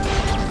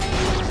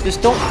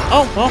 Just don't...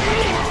 Oh, well,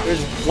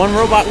 there's one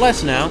robot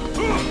less now.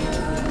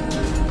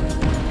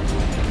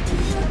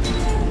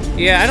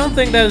 Yeah, I don't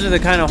think those are the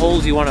kind of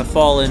holes you want to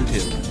fall into.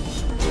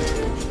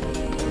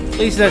 At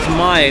least that's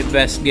my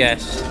best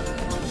guess.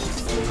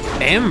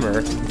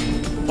 Amber?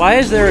 Why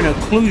is there an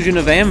occlusion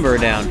of amber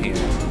down here?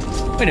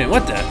 Wait a minute,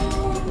 what the?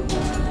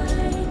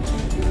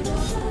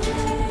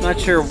 Not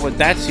sure what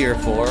that's here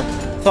for.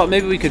 Thought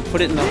maybe we could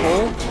put it in the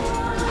hole?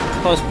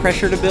 Cause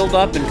pressure to build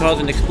up and cause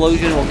an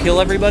explosion will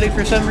kill everybody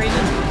for some reason?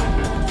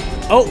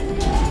 Oh!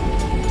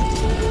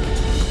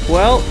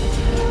 Well...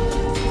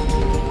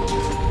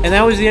 And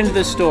that was the end of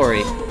the story.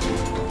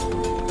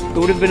 It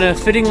would have been a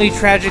fittingly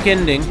tragic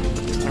ending.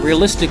 A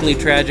realistically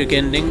tragic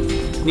ending.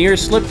 Nier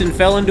slipped and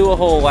fell into a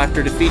hole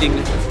after defeating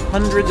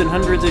hundreds and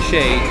hundreds of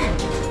shades.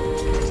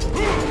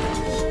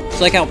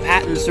 It's like how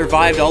Patton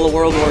survived all of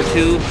World War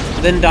II,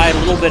 then died a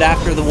little bit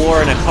after the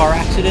war in a car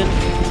accident.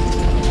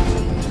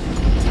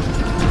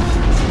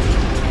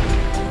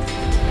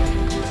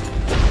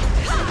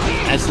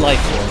 That's life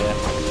for you.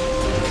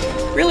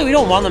 Really, we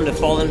don't want them to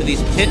fall into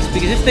these pits,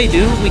 because if they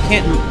do, we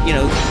can't, you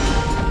know,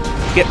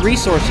 get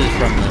resources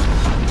from them.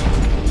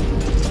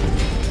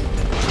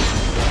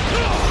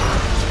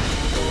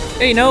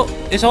 Hey, you know,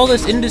 there's all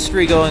this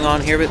industry going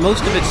on here, but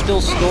most of it's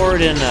still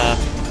stored in,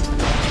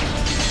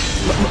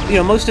 you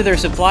know, most of their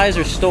supplies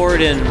are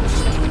stored in,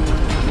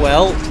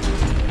 well,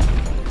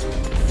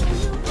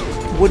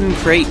 wooden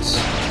crates.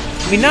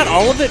 I mean, not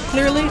all of it,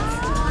 clearly,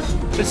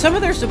 but some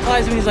of their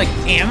supplies, I mean, it's like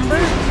amber?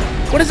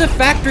 What does a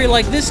factory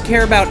like this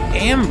care about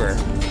amber?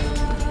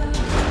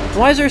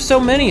 Why is there so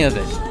many of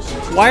it?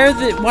 Why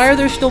are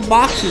there still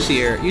boxes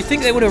here? You'd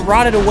think they would have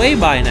rotted away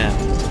by now.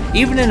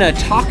 Even in a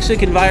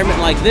toxic environment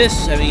like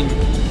this, I mean,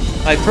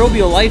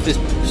 microbial life is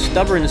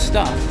stubborn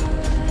stuff.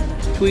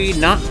 Can we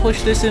not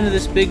push this into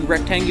this big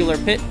rectangular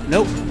pit?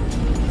 Nope.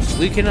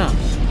 We cannot.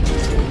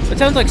 It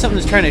sounds like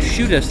something's trying to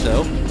shoot us,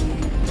 though.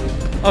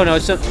 Oh, no,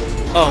 it's some...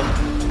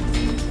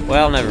 Oh.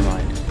 Well, never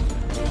mind.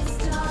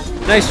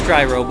 Nice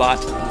try, robot.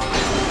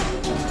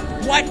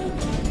 What?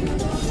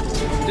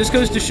 Just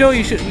goes to show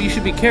you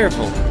should be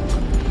careful.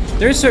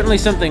 There's certainly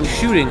something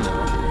shooting, though.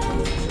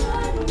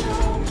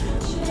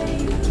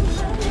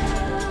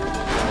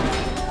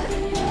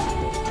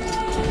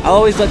 I'll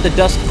always let the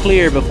dust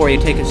clear before you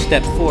take a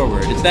step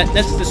forward.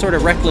 That's the sort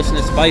of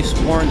recklessness Vice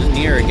warns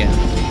Nier against.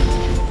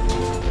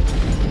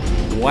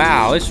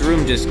 Wow, this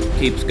room just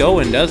keeps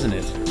going, doesn't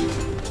it?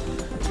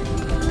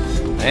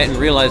 I didn't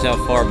realize how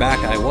far back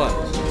I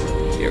was.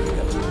 Here we go.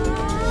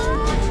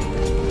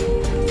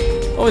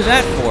 What was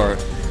that for,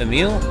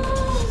 Emil?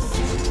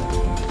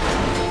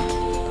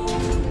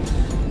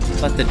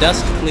 Let the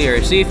dust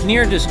clear. See, if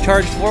Nier just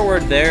charged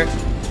forward there,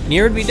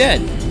 Nier would be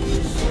dead.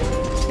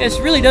 Yeah, this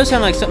really does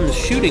sound like something's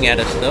shooting at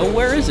us, though.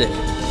 Where is it?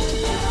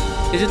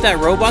 Is it that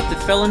robot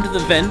that fell into the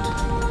vent?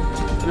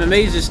 I'm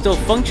amazed it's still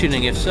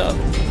functioning, if so.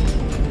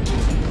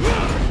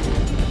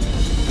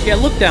 Yeah,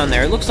 look down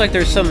there. It looks like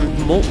there's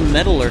some molten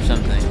metal or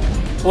something.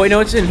 Oh, wait, no,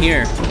 it's in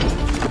here.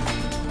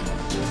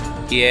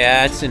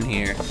 Yeah, it's in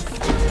here.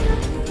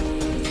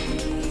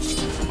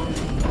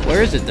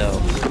 Where is it, though?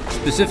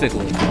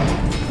 Specifically?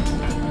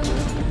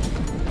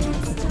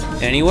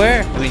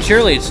 Anywhere? I mean,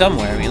 surely it's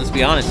somewhere. I mean, let's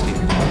be honest here.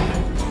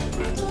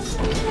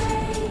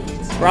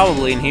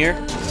 Probably in here.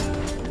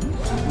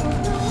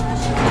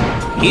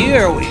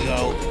 Here we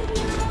go.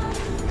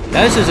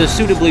 Now, this is a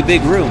suitably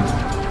big room.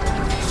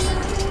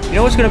 You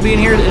know what's going to be in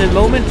here in a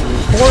moment?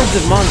 Hordes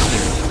of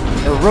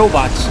monsters. Or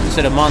robots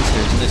instead of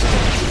monsters in this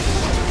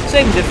case.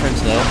 Same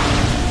difference, though.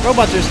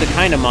 Robots are just the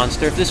kind of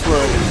monster. If this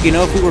were, you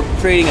know, if we were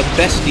creating a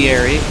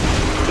bestiary,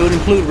 it would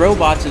include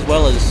robots as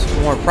well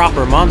as more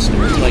proper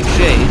monsters, like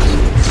shades.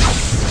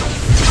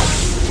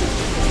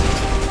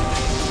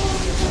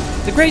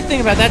 The great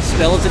thing about that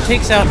spell is it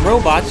takes out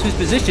robots whose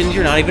positions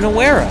you're not even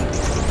aware of.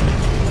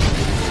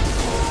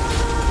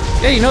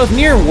 Yeah, you know, if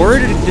Nier were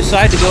to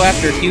decide to go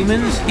after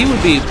humans, he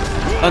would be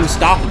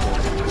unstoppable,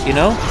 you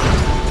know?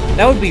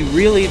 That would be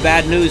really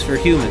bad news for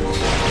humans.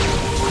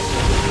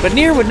 But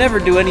Nier would never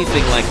do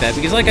anything like that,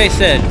 because like I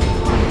said,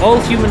 all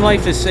human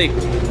life is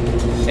sacred.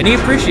 And he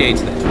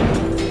appreciates that.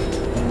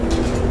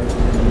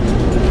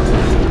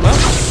 Well,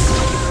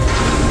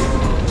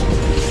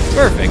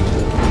 perfect.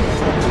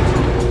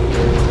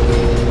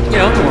 You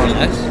know, more or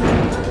less.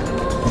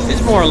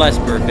 It's more or less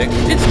perfect.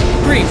 It's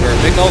pretty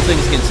perfect, all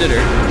things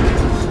considered.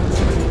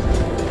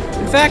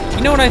 In fact,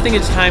 you know what I think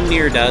it's time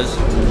Nier does?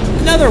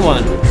 Another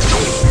one!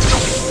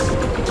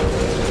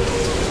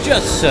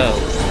 Just so.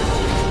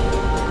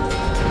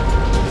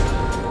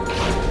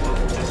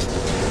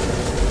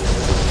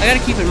 I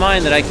gotta keep in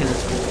mind that I can...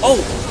 Oh!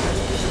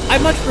 I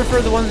much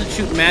prefer the ones that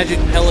shoot magic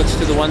pellets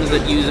to the ones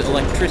that use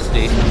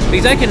electricity.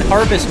 Because I can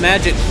harvest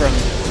magic from,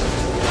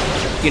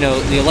 you know,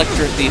 the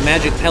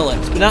magic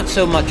pellets, but not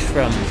so much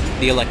from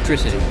the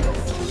electricity.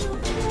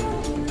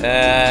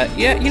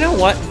 Yeah, you know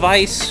what,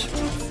 Vice?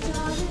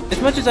 As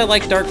much as I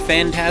like Dark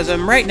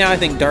Phantasm, right now I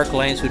think Dark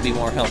Lance would be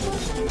more helpful.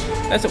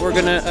 That's what we're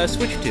gonna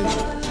switch to.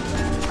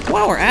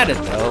 While we're at it,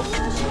 though,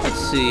 let's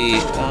see,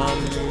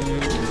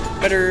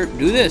 better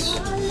do this.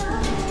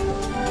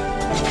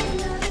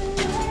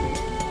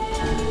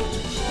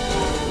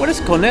 What is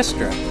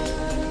Conestra?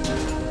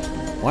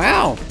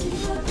 Wow.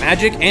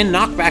 Magic and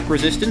knockback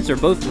resistance are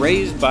both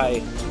raised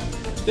by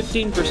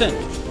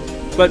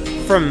 15%. But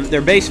from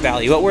their base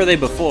value, what were they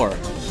before?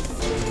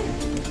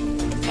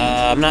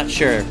 I'm not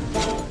sure.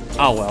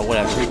 Oh well,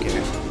 whatever, who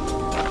cares?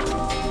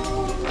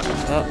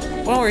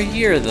 While we're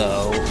here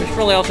though, I should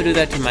probably also do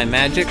that to my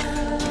magic.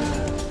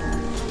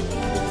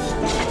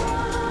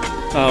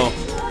 Oh.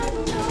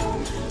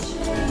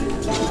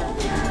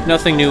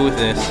 Nothing new with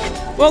this.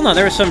 Well, no,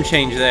 there was some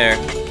change there.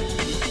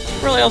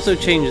 Probably also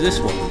change this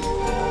one.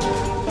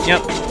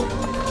 Yep.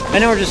 I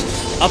know we're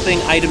just upping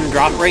item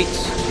drop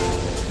rates,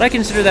 but I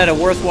consider that a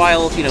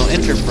worthwhile, you know,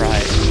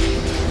 enterprise.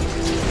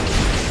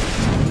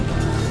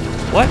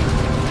 What?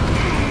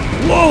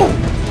 Whoa!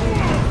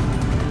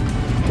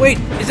 Wait,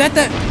 is that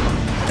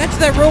that's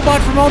that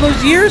robot from all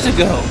those years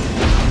ago!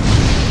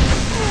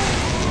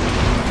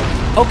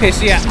 Okay,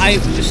 so yeah, I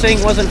was just saying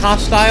it wasn't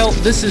hostile.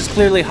 This is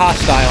clearly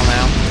hostile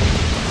now.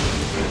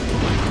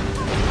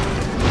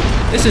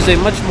 This is a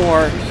much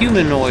more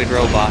humanoid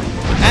robot.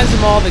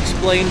 Asimov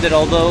explained that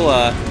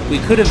although we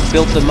could have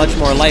built them much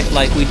more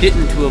lifelike, we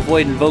didn't to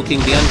avoid invoking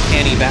the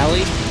uncanny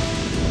valley.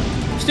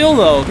 Still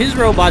though, his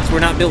robots were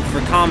not built for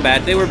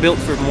combat, they were built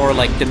for more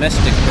like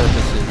domestic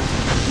purposes.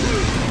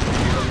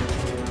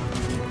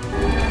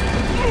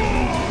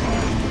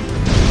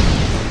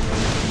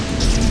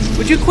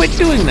 Would you quit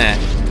doing that?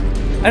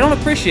 I don't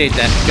appreciate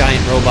that,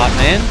 giant robot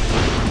man.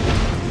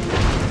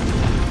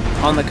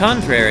 On the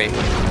contrary.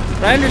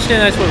 But I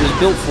understand that's what it was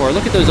built for.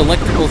 Look at those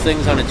electrical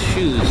things on its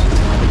shoes.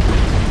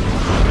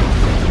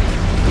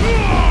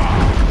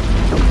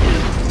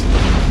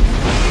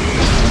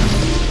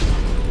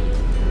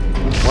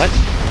 What?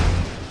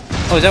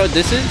 Oh, is that what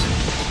this is?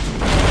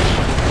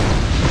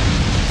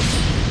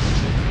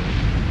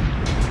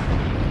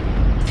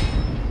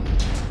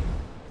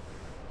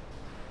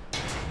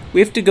 We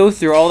have to go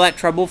through all that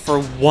trouble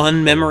for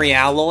one memory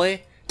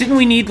alloy? Didn't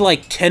we need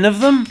like 10 of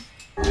them?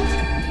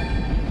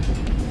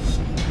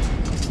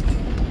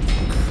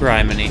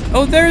 Criminy.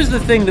 Oh, there's the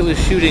thing that was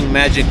shooting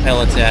magic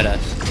pellets at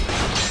us.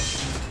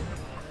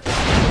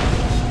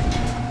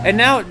 And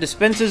now it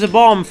dispenses a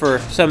bomb for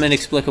some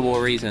inexplicable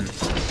reason.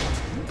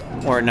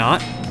 Or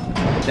not.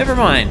 Never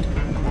mind.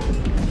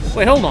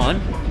 Wait, hold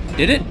on.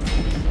 Did it?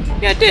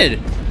 Yeah, it did.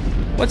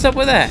 What's up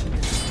with that?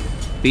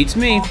 Beats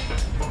me.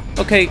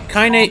 Okay,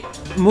 Kaine,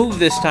 move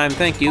this time,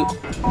 thank you.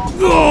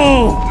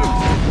 Oh!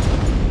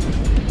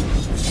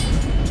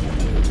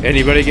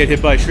 Anybody get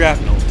hit by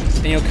shrapnel?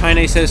 And, you know,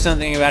 Kaine says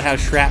something about how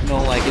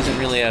shrapnel, like, isn't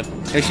really a...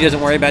 Or she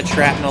doesn't worry about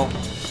shrapnel.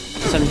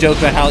 Some joke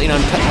about how, you know,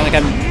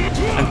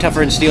 I'm tougher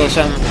than steel or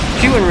something.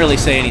 She wouldn't really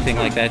say anything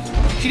like that.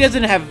 She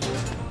doesn't have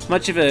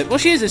much of a... Well,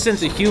 she has a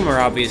sense of humor,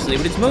 obviously,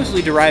 but it's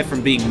mostly derived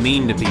from being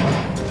mean to people.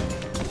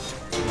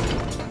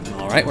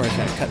 Alright, we're just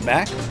gonna cut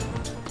back.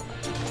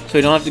 So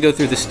we don't have to go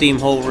through the steam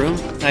hole room.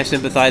 I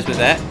sympathize with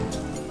that.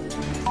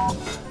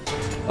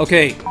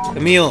 Okay,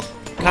 Emil,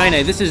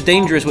 Kaine, this is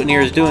dangerous what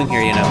Nier is doing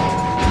here, you know.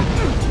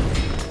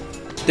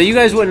 That you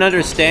guys wouldn't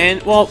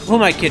understand? Well, who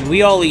am I kidding?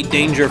 We all eat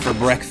danger for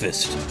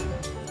breakfast.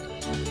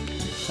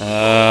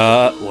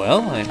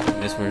 Well, I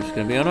guess we're just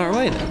gonna be on our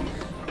way then.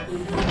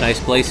 Nice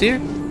place here.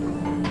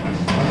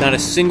 Not a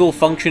single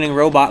functioning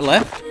robot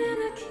left.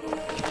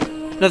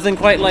 Nothing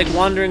quite like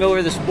wandering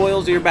over the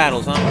spoils of your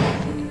battles, huh?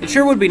 It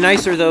sure would be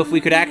nicer, though, if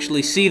we could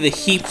actually see the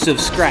heaps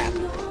of scrap.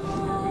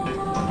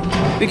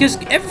 Because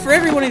for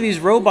every one of these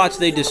robots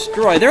they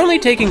destroy, they're only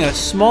taking a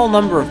small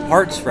number of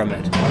parts from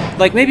it.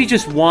 Like, maybe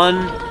just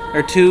one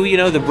or two, you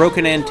know, the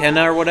broken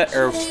antenna or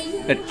whatever.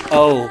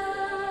 Oh.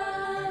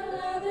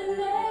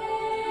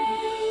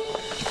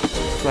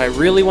 Do I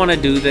really want to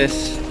do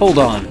this? Hold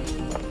on.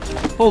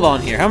 Hold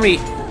on here. How many...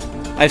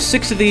 I have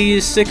 6 of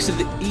these, 6 of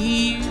the...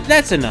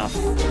 That's enough.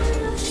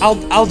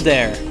 I'll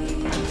dare.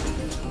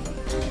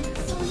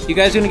 You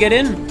guys gonna get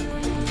in?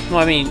 Well,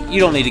 I mean, you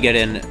don't need to get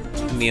in,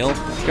 Emil.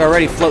 You're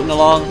already floating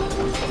along.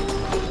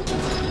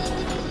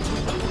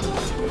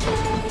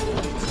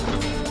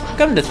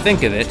 Come to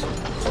think of it,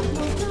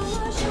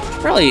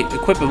 probably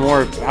equip a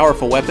more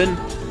powerful weapon.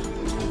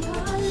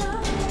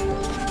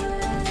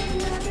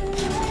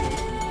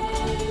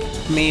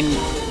 I mean,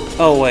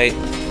 oh wait.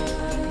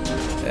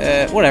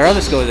 Whatever, I'll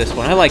just go with this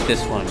one. I like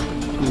this one.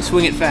 You can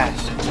swing it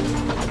fast.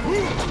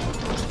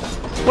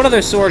 What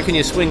other sword can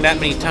you swing that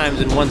many times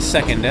in 1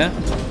 second, eh?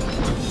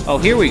 Oh,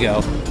 here we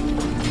go.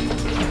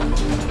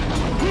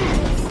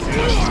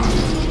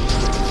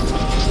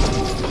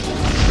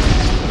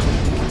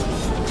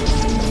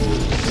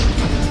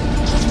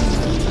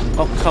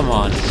 Oh, come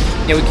on.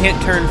 Yeah, we can't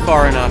turn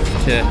far enough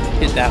to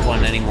hit that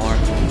one anymore.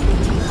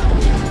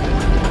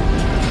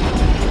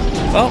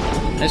 Well,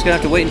 I'm just gonna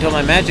have to wait until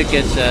my magic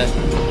gets,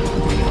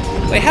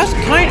 Wait, how's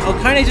Kaine? Oh,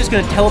 Kaine's just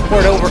gonna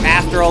teleport over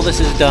after all this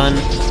is done.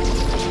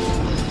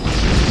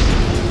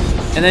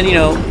 And then, you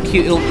know,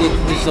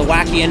 there's the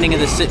wacky ending of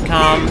the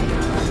sitcom.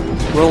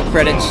 Roll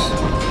credits.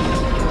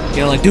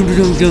 You know, like doom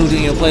doom doom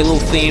doom. You know, play a little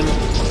theme.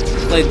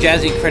 Play the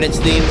jazzy credits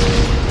theme,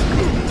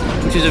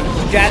 which is the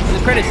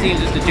credits theme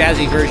is just a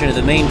jazzy version of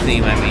the main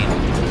theme. I mean,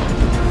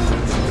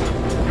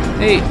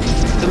 hey,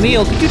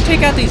 Emil, could you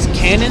take out these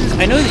cannons?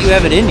 I know that you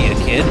have it in you,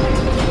 kid.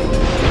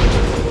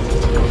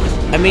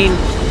 I mean,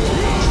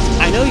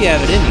 I know you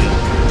have it in you.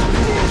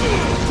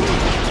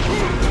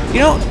 You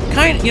know,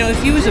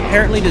 if he was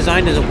apparently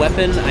designed as a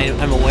weapon,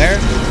 I'm aware.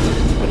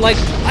 But, like,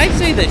 I'd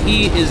say that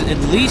he is at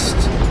least...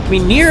 I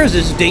mean, Nier is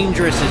as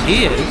dangerous as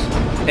he is.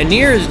 And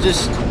Nier is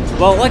just...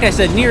 Well, like I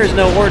said, Nier is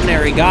no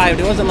ordinary guy.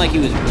 But it wasn't like he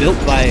was built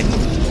by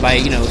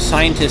you know,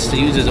 scientists to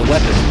use as a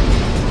weapon.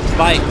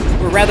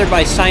 Or rather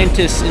by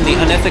scientists in the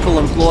unethical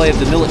employ of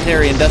the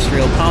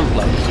military-industrial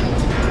complex.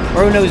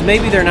 Or who knows,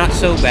 maybe they're not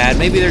so bad.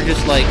 Maybe they're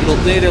just like...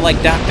 Maybe they're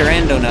like Dr.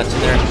 Endonuts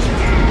and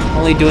they're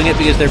only doing it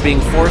because they're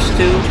being forced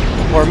to.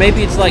 Or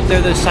maybe it's like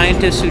they're the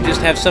scientists who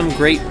just have some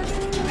great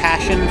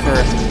passion for,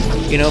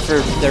 you know, for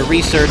their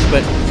research,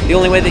 but the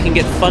only way they can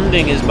get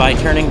funding is by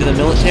turning to the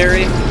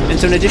military. And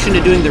so in addition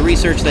to doing the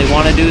research they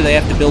want to do, they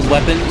have to build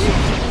weapons.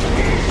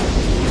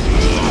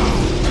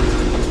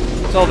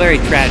 It's all very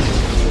tragic.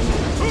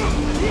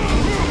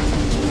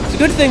 It's a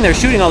good thing they're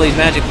shooting all these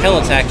magic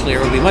pellets, actually, or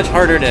it would be much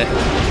harder to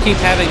keep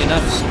having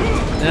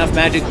enough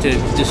magic to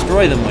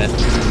destroy them with.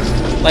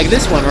 Like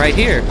this one right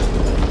here.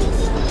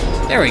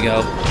 There we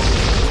go.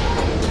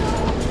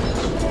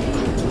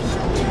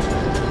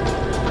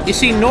 You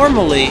see,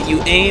 normally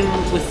you aim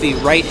with the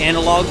right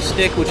analog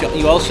stick, which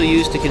you also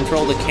use to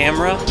control the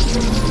camera,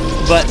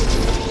 but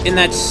in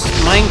that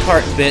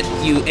minecart bit,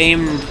 you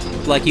aim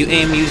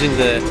using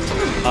the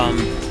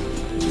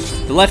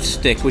left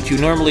stick, which you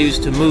normally use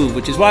to move,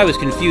 which is why I was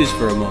confused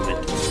for a moment.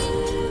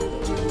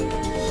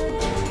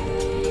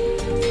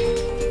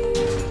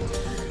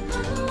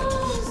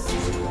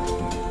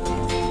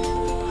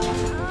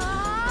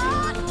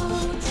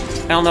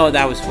 I don't know what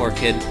that was for,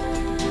 kid.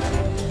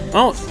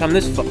 Oh, come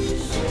this far.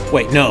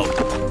 Wait, no.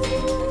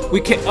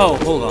 We can't. Oh,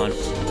 hold on.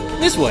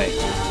 This way.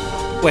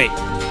 Wait.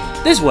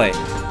 This way.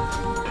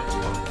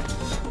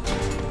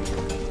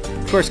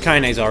 Of course,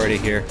 Kaine's already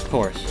here. Of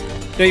course.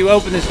 So you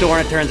open this door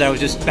and it turns out it was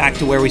just back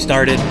to where we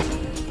started.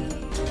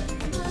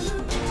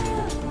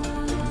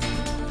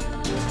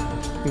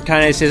 And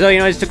Kaine says, oh, you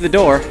know, I just took the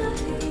door.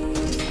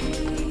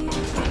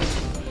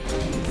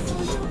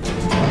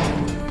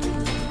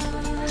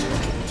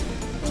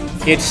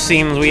 It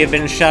seems we have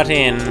been shut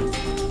in.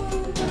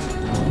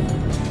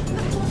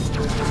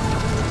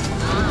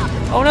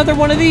 Oh, another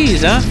one of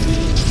these, huh?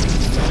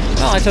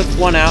 Well, I took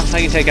one out.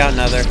 I can take out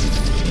another.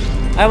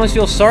 I almost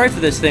feel sorry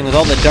for this thing with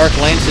all the dark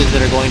lances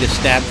that are going to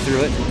stab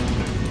through it.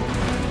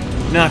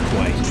 Not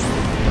quite.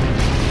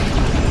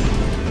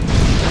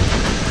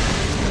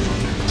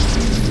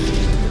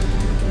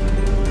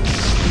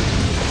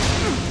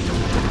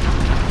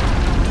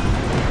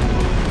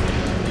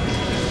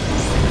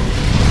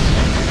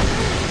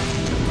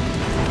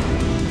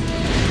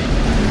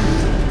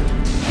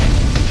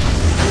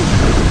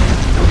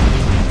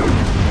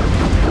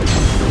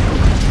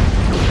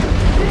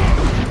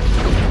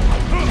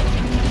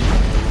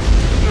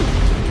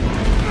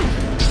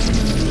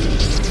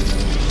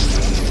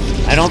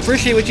 I don't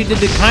appreciate what you did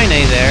to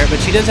Kaine there, but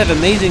she does have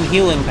amazing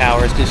healing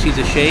powers because she's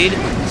a shade.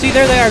 See,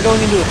 there they are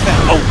going into effect.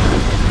 Oh!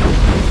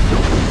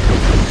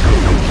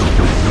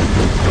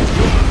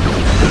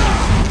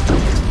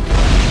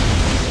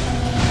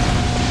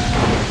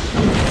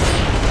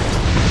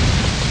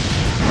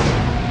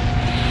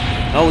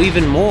 Oh,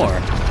 even more.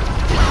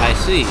 I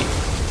see.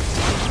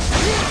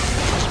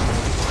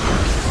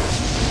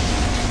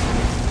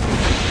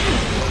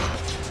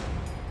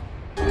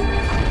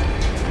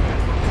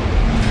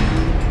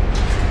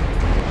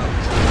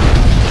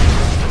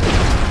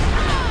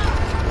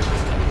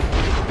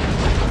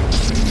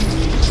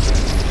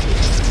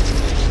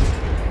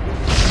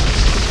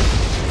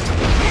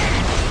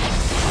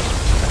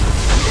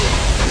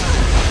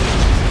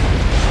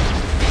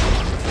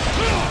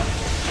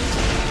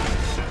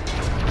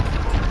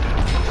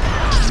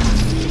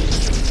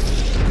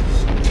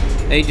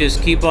 They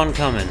just keep on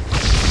coming.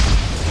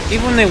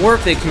 Even when they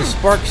work, they can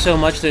spark so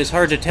much that it's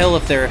hard to tell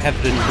if they have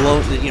been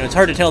blown. You know, it's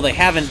hard to tell they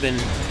haven't been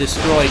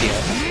destroyed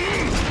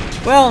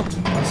yet. Well,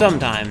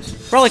 sometimes.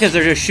 Probably because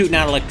they're just shooting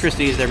out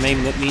electricity as their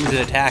main means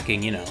of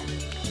attacking, you know.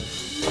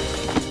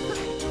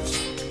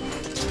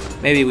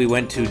 Maybe we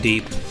went too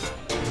deep.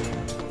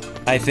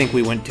 I think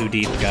we went too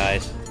deep,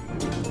 guys.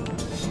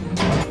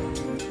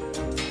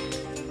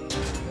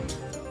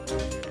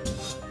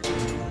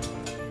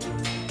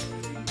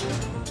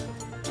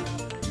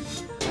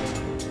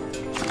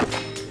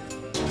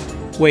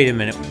 Wait a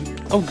minute.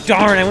 Oh,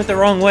 darn, I went the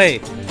wrong way.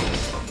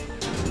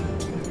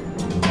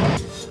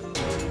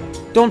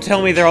 Don't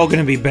tell me they're all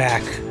gonna be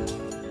back.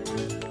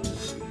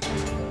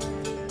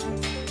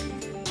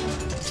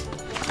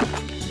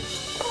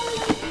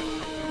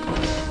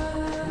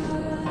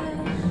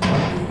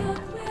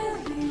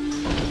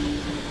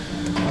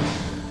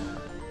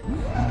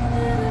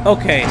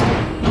 Okay,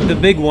 the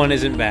big one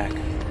isn't back.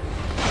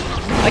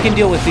 I can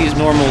deal with these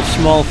normal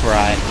small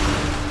fry.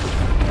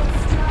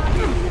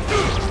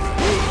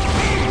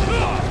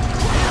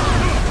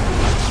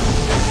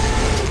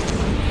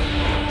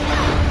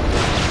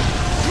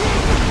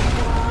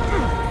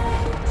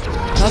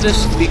 Now I'll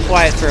just be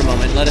quiet for a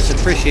moment. Let us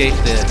appreciate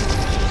the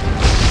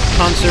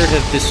concert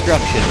of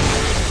destruction.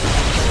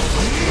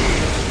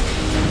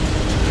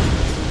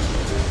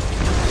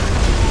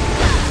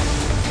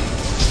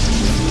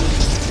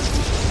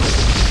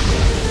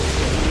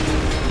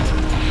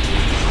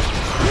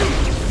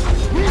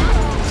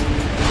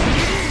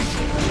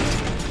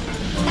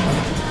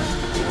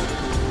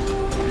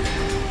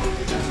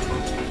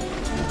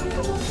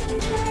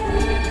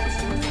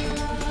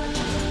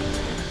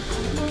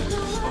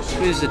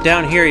 Is that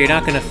down here you're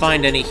not going to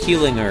find any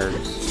healing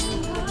herbs.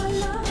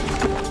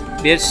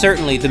 It's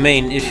certainly the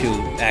main issue,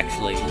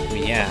 actually. I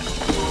mean, yeah.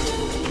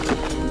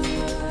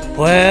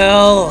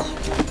 Well,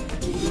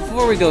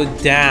 before we go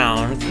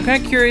down, I'm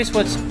kind of curious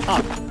what's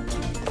up.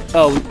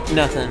 Oh,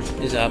 nothing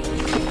is up.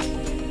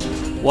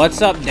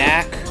 What's up,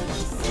 Dak?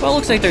 Well, it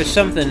looks like there's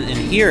something in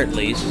here at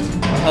least,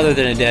 other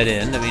than a dead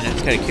end. I mean, I'm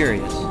just kind of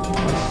curious.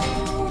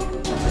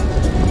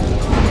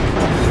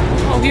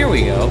 Oh, here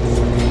we go.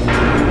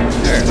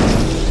 There.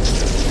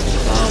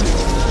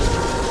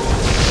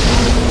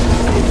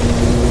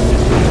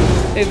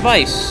 Hey,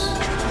 Vice.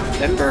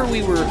 Remember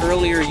we were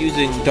earlier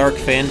using Dark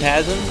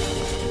Phantasm?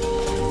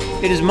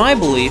 It is my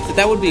belief that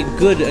that would be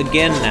good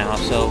again now,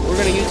 so we're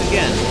gonna use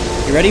again.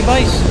 You ready,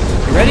 Vice?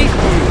 You ready?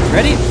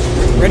 Ready?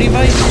 Ready,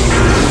 Vice?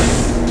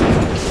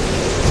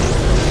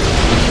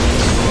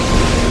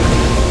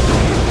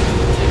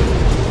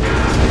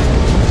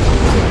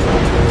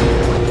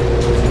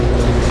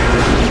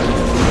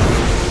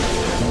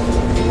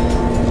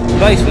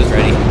 Vice was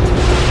ready.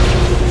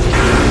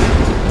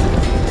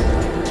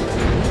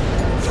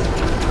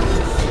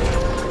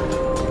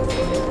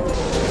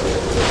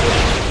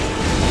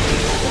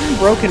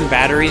 Broken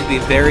batteries be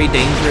very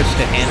dangerous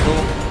to handle?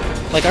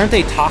 Like, aren't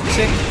they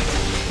toxic?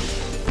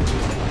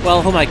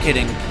 Well, who am I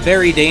kidding?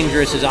 Very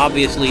dangerous is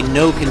obviously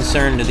no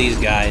concern to these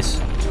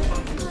guys.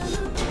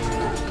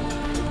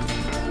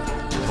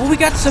 Oh, we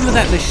got some of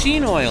that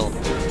machine oil.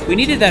 We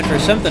needed that for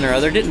something or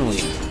other, didn't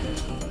we?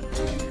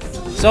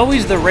 It's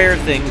always the rare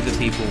things that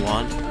people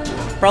want.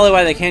 Probably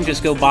why they can't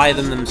just go buy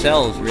them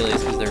themselves, really,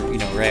 is because they're, you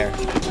know, rare.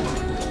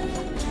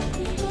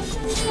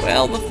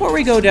 Well, before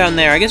we go down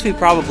there, I guess we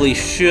probably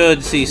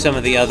should see some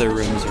of the other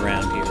rooms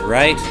around here,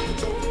 right?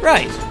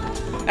 Right.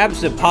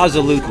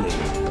 Abso-positively,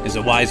 as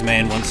a wise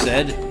man once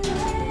said.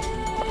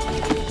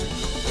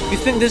 You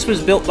think this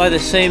was built by the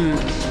same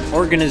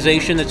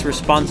organization that's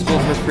responsible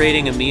for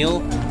creating a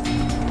meal?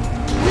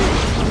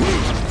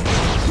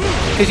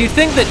 Because you'd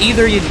think that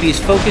either you'd be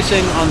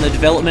focusing on the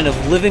development of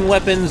living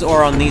weapons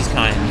or on these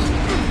kinds.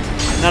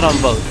 Not on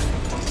both.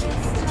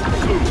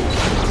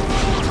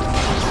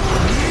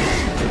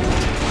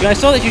 I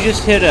saw that you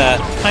just hit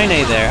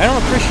Kaine there. I don't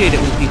appreciate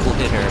it when people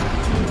hit her.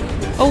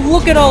 Oh,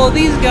 look at all of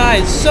these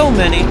guys! So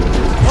many!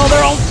 Oh,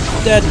 they're all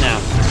dead now.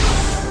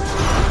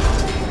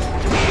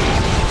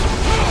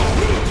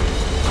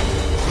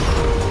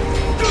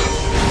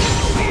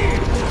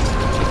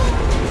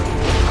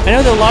 I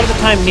know that a lot of the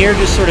time Nier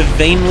just sort of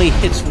vainly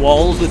hits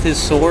walls with his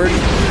sword.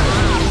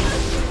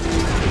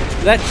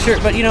 That's sure,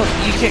 but you know,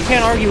 you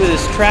can't argue with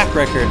his track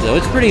record, though.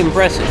 It's pretty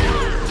impressive.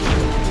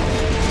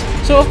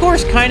 So, of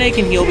course, Kaine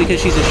can heal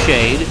because she's a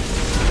Shade,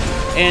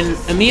 and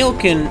Emil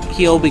can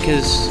heal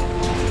because,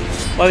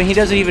 well, I mean, he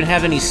doesn't even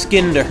have any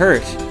skin to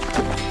hurt.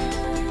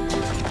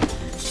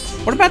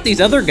 What about these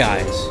other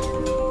guys?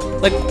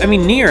 Like, I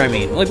mean, Nier,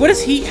 Like, what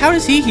is he, how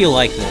does he heal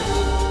like this?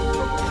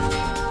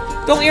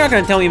 You're not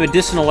gonna tell me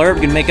medicinal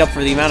herb can make up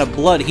for the amount of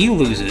blood he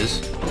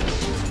loses.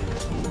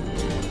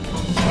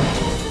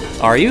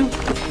 Are you?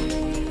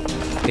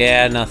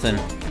 Yeah, nothing.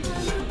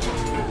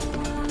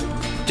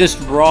 Just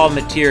raw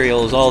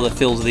material is all that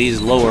fills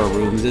these lower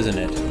rooms, isn't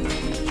it?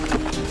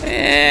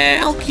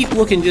 I'll keep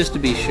looking just to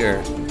be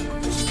sure.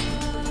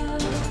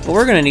 Well,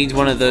 we're gonna need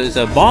one of those,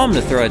 a bomb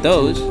to throw at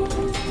those.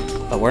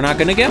 But we're not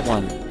gonna get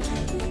one.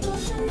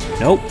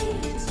 Nope.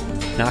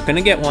 Not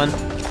gonna get one.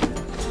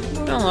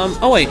 Well,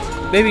 oh wait,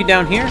 maybe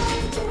down here?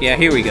 Yeah,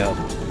 here we go.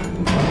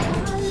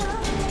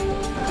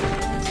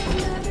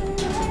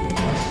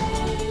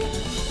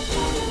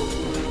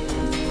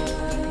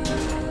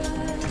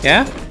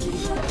 Yeah?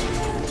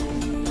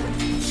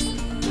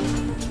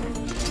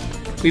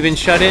 We've been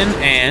shut in,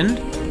 and...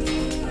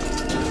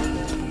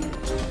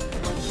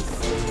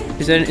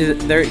 Is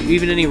there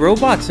even any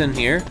robots in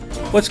here?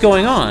 What's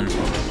going on?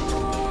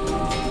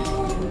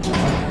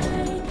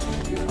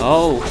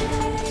 Oh,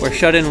 we're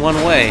shut in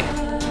one way.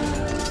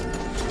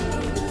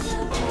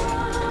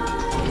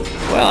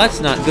 Well, that's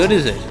not good,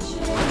 is it?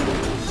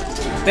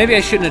 Maybe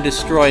I shouldn't have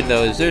destroyed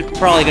those. They're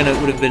probably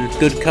would have been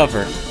good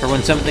cover for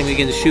when something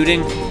begins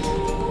shooting.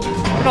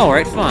 But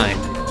alright, fine.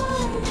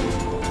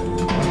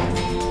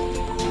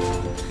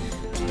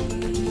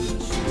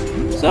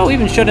 So, we've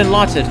been shut in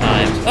lots of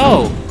times.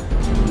 Oh,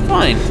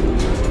 fine.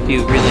 Do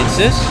you really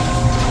insist?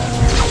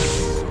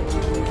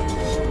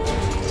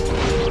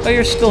 Oh,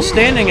 you're still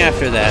standing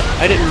after that.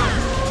 I didn't...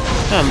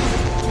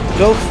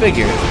 go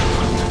figure.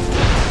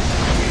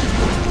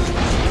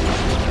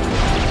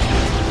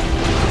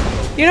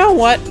 You know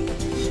what?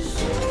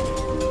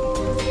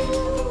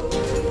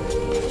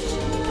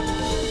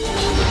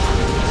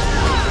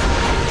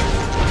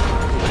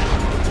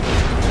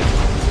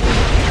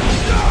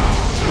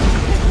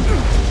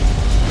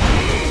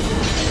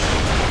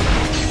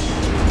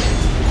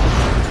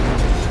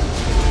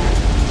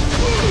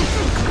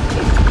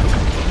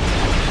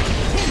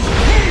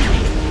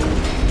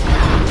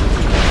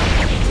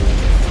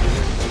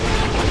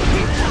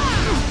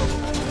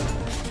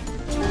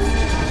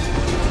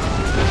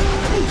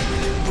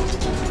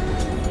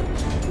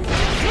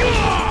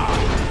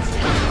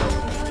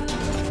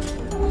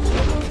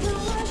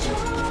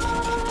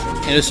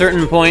 At a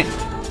certain point,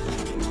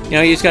 you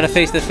know, you just gotta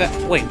face the fact.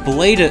 Wait,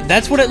 blade of...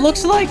 That's what it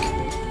looks like?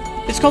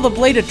 It's called a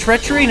blade of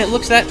treachery, and it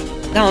looks that...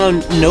 I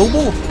don't know,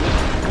 noble?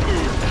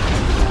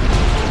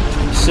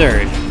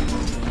 Absurd.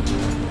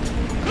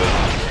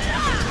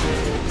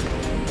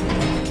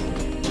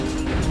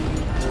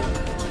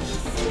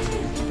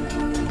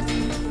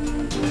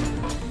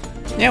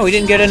 Yeah, we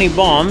didn't get any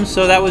bombs,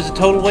 so that was a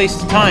total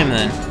waste of time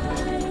then.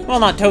 Well,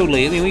 not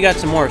totally. I mean, we got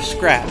some more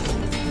scrap.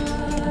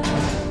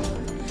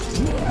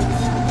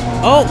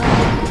 Oh!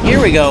 Here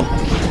we go.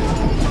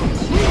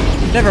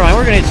 Never mind,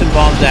 we're gonna hit some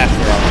bombs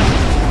after all.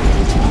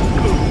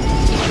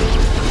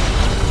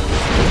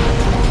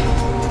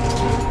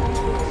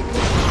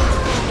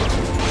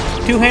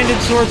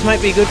 Two-handed swords might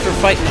be good for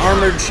fighting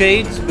armored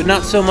shades, but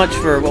not so much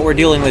for what we're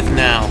dealing with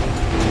now.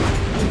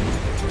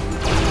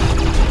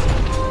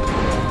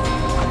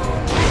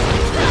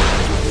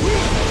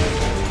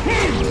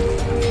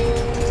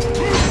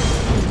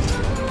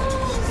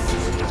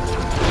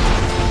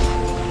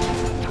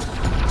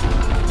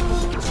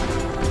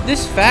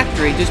 This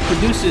factory just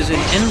produces an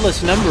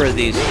endless number of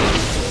these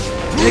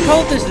things. They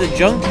call this the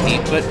junk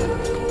heap, but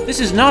this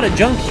is not a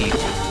junk heap.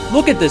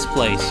 Look at this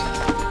place.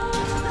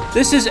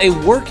 This is a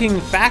working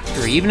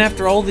factory, even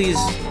after all these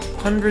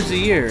hundreds of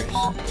years.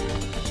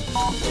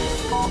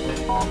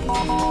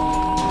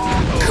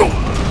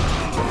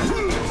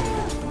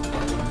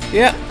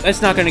 Yeah,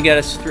 that's not gonna get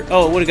us through.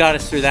 Oh, it would've got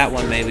us through that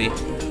one, maybe.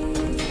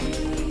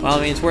 Well,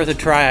 I mean, it's worth a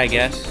try, I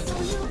guess.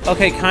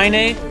 Okay,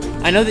 Kaine,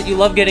 I know that you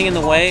love getting in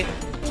the way.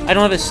 I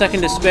don't have a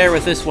second to spare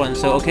with this one,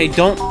 so okay,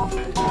 don't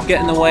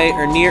get in the way,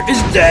 or Nier is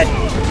dead!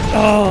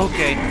 Oh,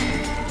 okay.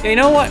 Yeah, you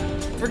know what?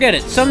 Forget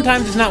it.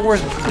 Sometimes it's not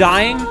worth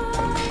dying.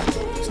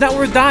 It's not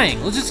worth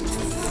dying. Let's just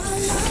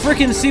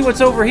frickin' see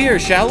what's over here,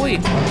 shall we?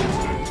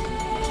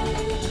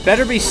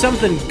 Better be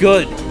something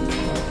good.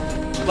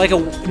 Like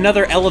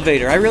another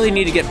elevator. I really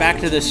need to get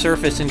back to this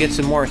surface and get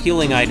some more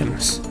healing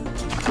items.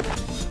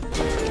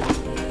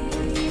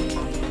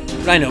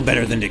 But I know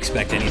better than to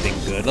expect anything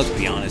good, let's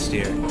be honest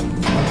here.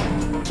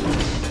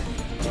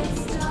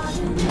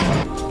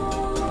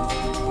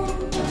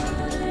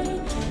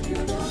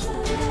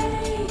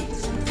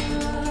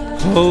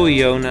 Oh,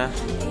 Yona.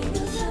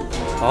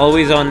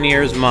 Always on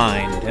Nier's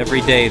mind,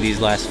 every day these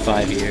last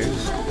 5 years.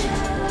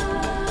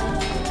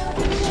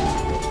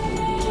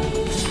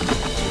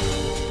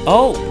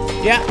 Oh,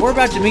 yeah, we're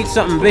about to meet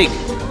something big.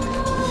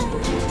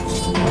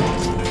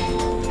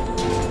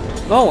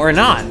 Oh, or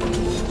not.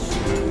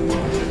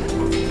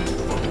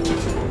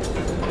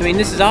 I mean,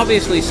 this is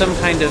obviously some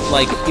kind of,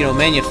 like, you know,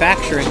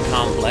 manufacturing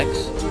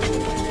complex.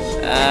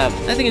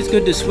 I think it's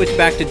good to switch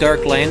back to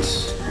Dark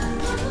Lance.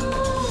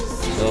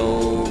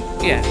 So,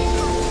 yeah.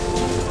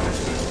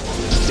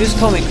 Just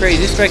call me crazy.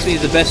 This strikes me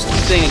as the best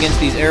thing against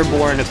these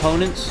airborne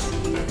opponents.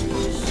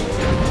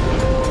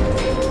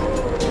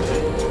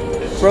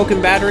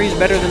 Broken batteries,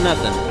 better than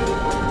nothing.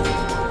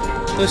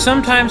 So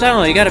sometimes, I don't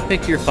know, you gotta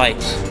pick your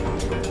fights.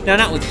 Now,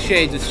 not with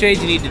Shades. With Shades,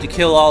 you needed to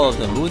kill all of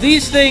them. But with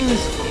these things,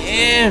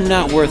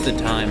 not worth the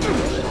time.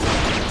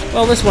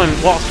 Well, this one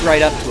walked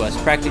right up to us,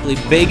 practically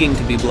begging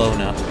to be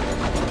blown up.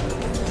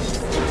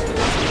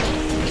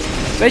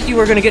 Bet you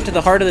we're gonna get to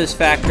the heart of this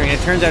factory, and it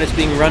turns out it's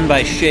being run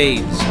by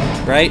Shades,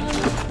 right?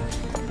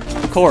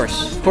 Of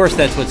course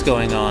that's what's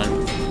going on.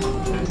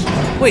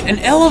 Wait, an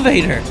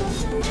elevator!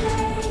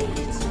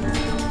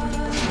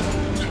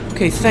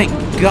 Okay, thank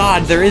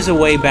God there is a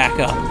way back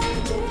up.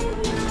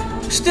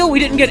 Still, we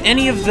didn't get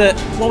any of the...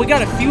 Well, we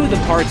got a few of the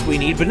parts we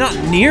need, but not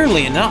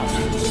nearly enough.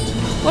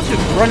 We'll have to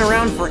run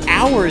around for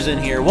hours in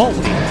here, won't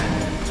we?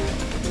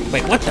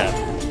 Wait, what the...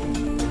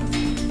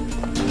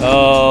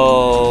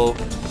 Oh...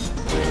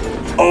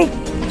 Oh!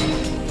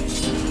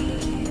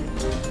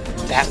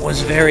 That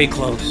was very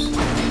close.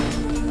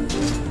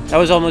 That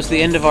was almost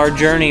the end of our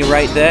journey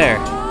right there.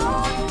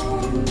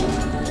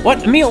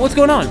 What? Emil, what's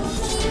going on?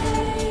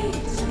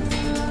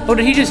 Oh,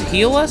 did he just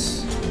heal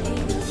us?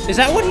 Is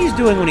that what he's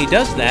doing when he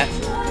does that?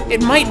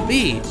 It might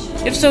be.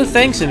 If so,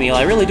 thanks, Emil.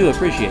 I really do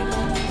appreciate it.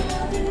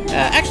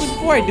 Actually,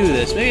 before I do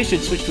this, maybe I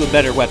should switch to a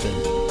better weapon.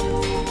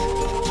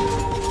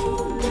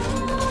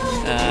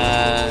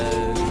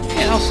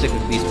 Yeah, I'll stick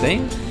with Beast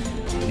Bane.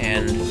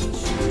 And...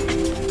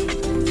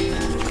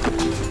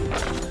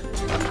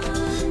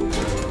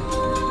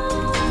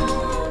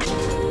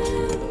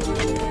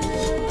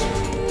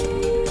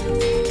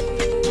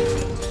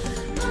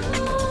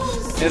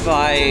 have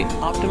I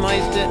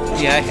optimized it?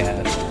 Yeah, I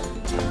have.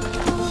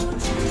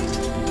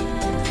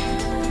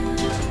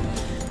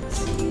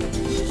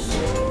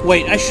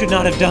 Wait, I should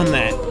not have done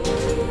that.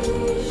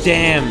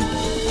 Damn.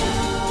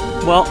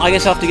 Well, I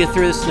guess I'll have to get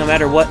through this no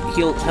matter what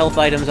health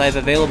items I have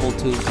available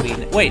to me.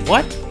 Wait,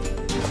 what?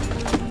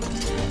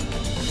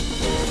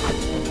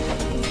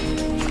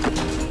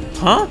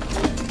 Huh?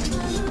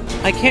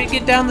 I can't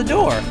get down the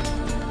door.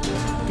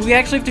 Do we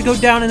actually have to go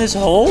down in this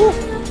hole?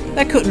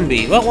 That couldn't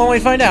be. Well, why don't we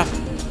find out?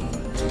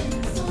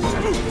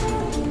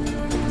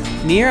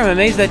 Nier, I'm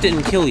amazed that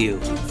didn't kill you.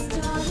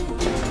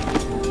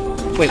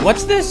 Wait,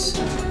 what's this?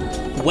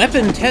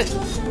 Weapon test...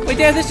 Wait,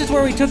 Dad, this is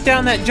where we took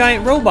down that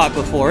giant robot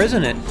before,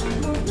 isn't it?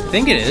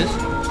 think it is.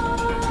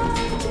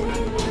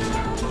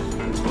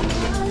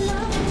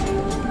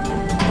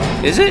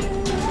 Is it?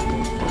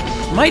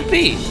 Might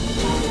be.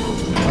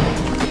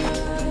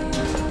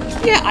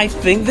 Yeah, I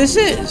think this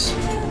is.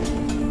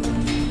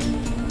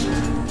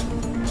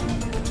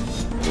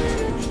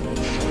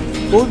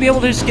 Will we be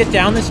able to just get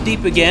down this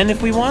deep again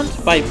if we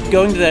want, by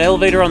going to that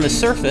elevator on the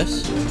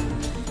surface?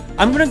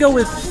 I'm gonna go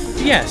with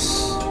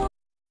yes.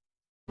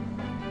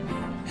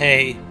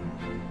 Hey.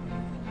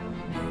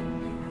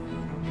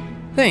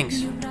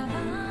 Thanks.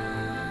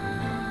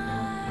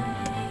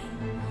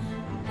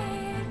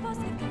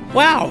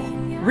 Wow,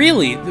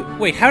 really?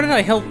 Wait, how did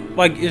I help?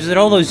 Like, is it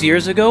all those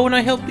years ago when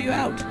I helped you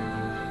out?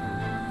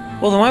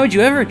 Well, then why would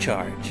you ever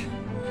charge?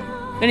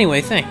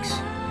 Anyway, thanks.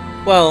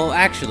 Well,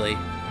 actually,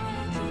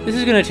 this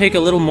is gonna take a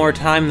little more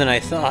time than I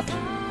thought.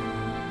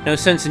 No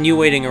sense in you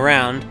waiting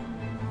around.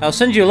 I'll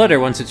send you a letter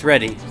once it's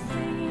ready.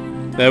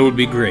 That would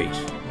be great.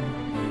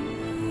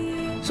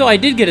 So I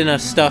did get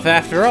enough stuff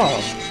after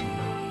all.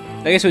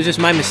 I guess it was just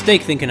my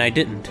mistake thinking I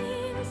didn't.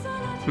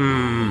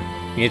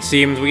 It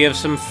seems we have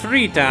some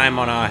free time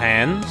on our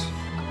hands.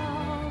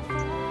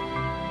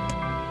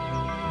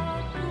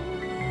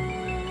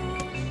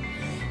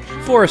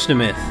 Forest of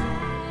Myth.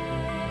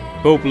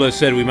 Poplar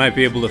said we might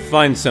be able to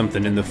find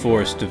something in the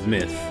Forest of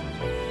Myth.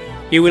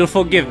 You will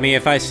forgive me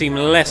if I seem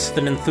less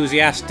than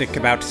enthusiastic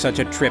about such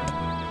a trip.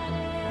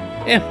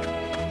 Yeah.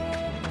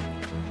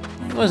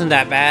 It wasn't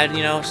that bad,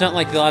 you know. It's not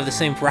like they'll have the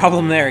same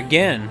problem there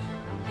again.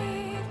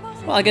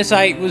 Well, I guess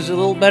I was a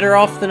little better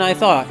off than I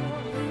thought.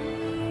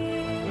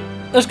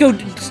 Let's go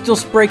still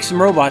break some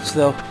robots,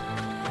 though.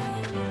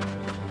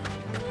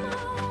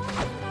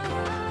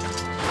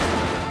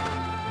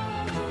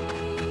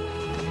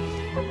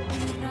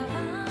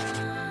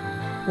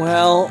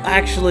 Well,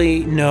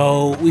 actually,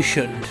 no, we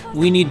shouldn't.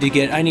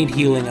 I need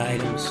healing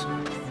items.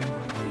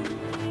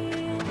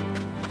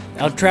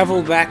 I'll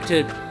travel back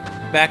to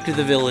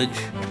the village,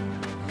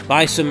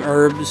 buy some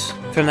herbs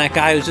from that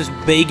guy who's just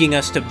begging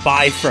us to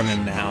buy from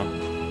him now.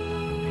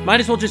 Might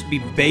as well just be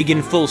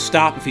begging full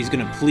stop if he's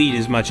gonna plead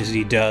as much as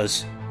he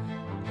does.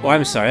 Oh,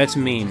 I'm sorry, that's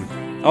mean.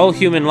 All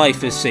human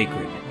life is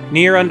sacred.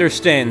 Nier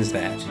understands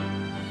that.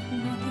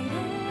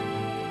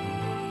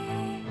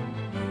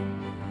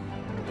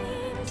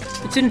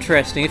 It's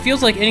interesting. It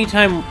feels like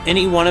anytime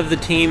any one of the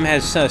team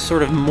has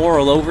sort of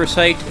moral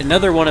oversight,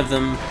 another one of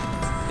them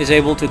is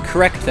able to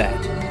correct that.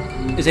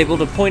 Is able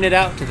to point it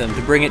out to them,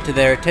 to bring it to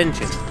their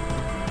attention.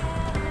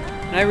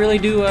 And I really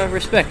do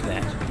respect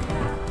that.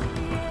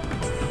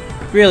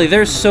 Really,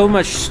 there's so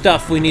much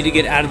stuff we need to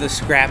get out of the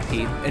scrap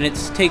heap, and it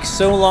takes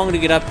so long to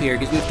get up here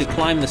because we have to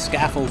climb the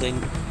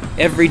scaffolding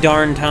every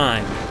darn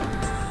time.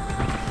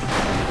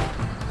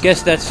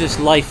 Guess that's just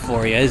life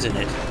for you, isn't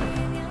it?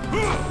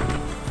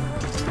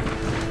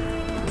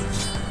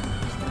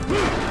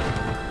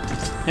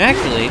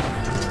 Actually,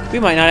 we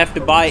might not have to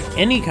buy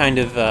any kind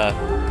of,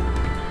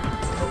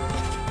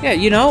 yeah,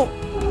 you know,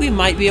 we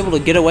might be able to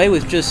get away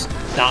with just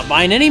not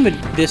buying any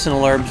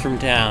medicinal herbs from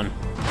town.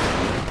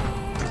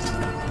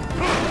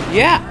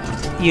 Yeah,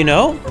 you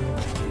know.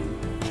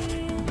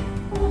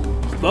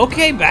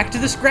 Okay, back to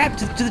the scrap,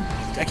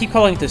 I keep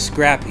calling it the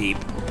scrap heap.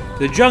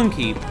 The junk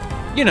heap.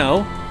 You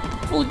know,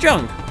 full of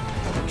junk.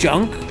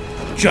 Junk,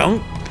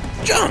 junk,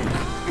 junk.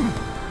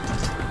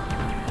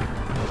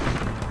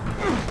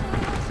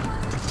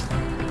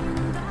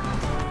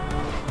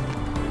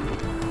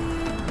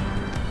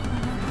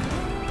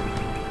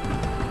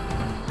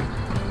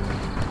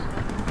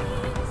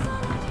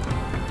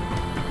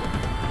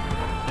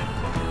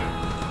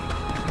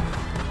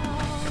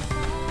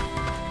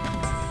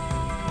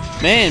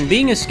 Man,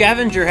 being a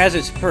scavenger has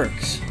its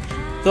perks.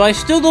 Though I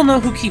still don't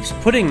know who keeps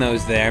putting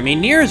those there. I mean,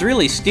 Nier's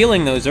really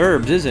stealing those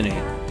herbs, isn't he?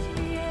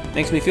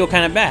 Makes me feel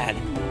kind of bad.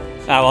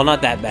 Ah, well,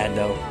 not that bad,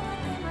 though.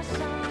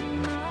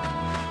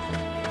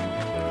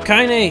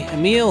 Kaine,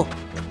 Emil,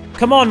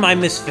 come on, my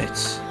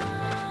misfits.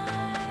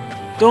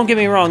 Don't get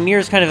me wrong,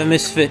 Nier's kind of a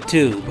misfit,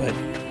 too, but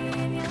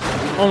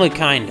only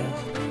kind of.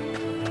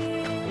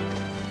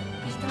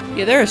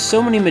 Yeah, there are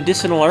so many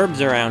medicinal herbs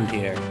around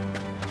here.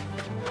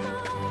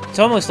 It's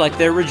almost like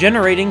they're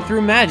regenerating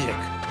through magic.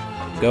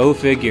 Go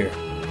figure.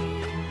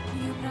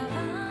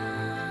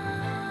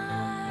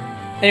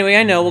 Anyway,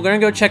 I know, we're gonna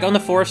go check on the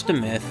Forest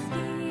of Myth.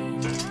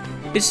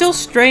 It's still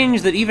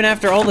strange that even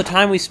after all the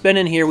time we spent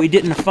in here, we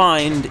didn't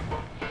find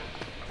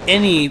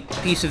any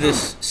piece of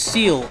this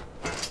seal.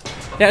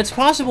 Now, it's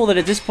possible that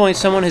at this point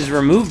someone has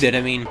removed it.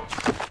 I mean,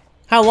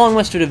 how long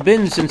must it have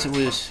been since it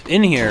was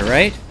in here,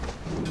 right?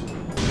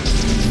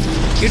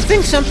 You'd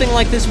think something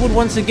like this would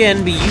once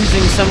again be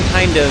using some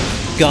kind of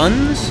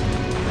guns?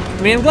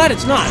 I mean, I'm glad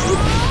it's not.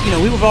 You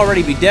know, we would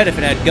already be dead if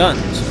it had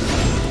guns.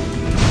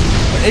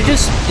 But it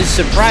just is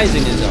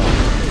surprising as all.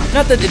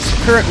 Not that its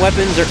current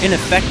weapons are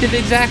ineffective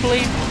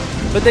exactly,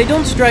 but they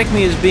don't strike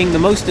me as being the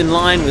most in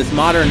line with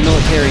modern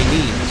military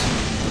needs.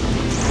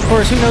 Of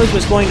course, who knows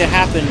what's going to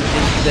happen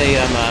if they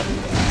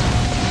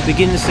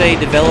begin, say,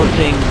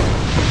 developing,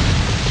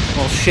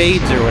 well,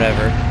 shades or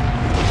whatever.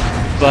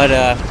 But,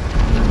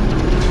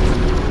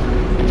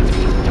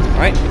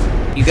 alright.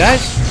 you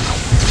guys.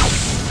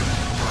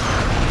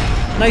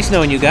 Nice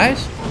knowing you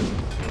guys.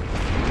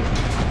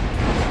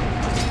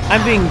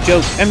 I'm being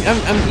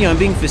I'm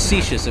being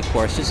facetious, of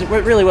course. It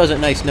really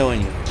wasn't nice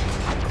knowing you.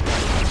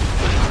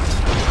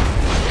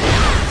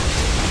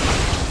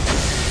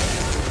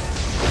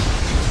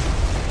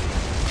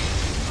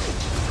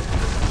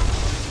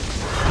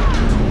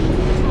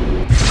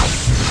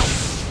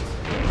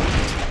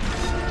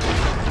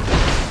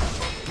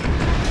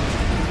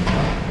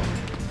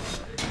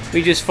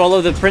 We just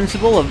follow the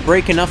principle of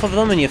break enough of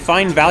them and you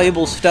find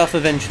valuable stuff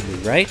eventually,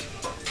 right?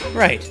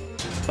 Right.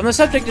 On the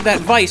subject of that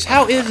vice,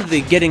 how is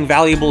the getting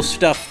valuable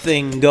stuff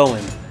thing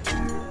going?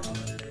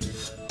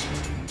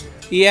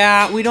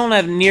 Yeah, we don't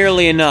have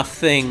nearly enough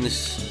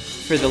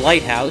things for the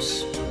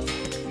lighthouse.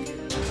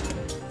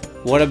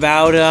 What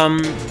about,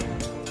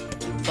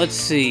 let's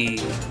see,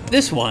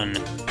 this one.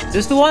 Is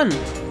this the one?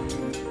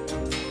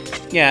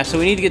 Yeah, so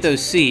we need to get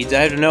those seeds.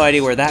 I have no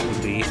idea where that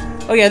would be.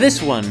 Oh yeah,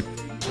 this one.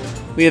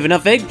 We have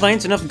enough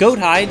eggplants, enough goat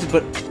hides,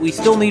 but we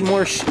still need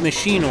more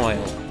machine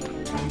oil.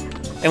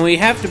 And we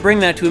have to bring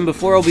that to him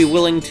before he'll be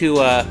willing to,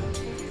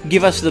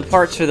 give us the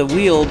parts for the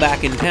wheel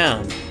back in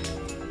town.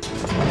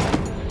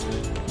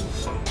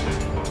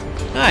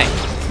 Hi.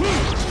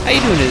 How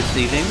you doing this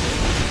evening?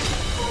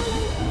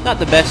 Not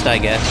the best, I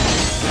guess.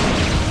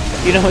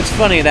 You know, it's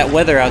funny, that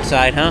weather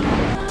outside, huh?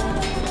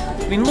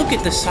 I mean, look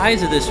at the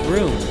size of this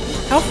room.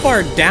 How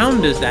far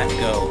down does that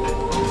go?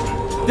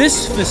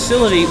 This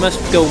facility must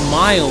go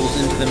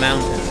miles into the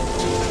mountain.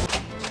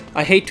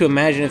 I hate to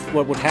imagine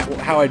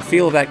how I'd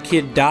feel if that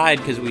kid died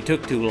because we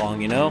took too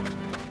long, you know?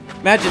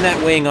 Imagine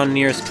that weighing on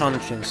Nier's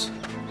conscience.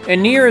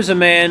 And Nier is a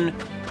man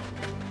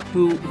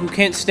who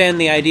can't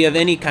stand the idea of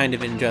any kind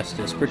of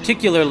injustice,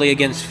 particularly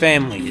against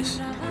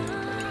families.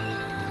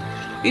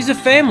 He's a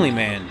family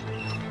man,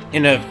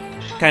 in a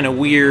kind of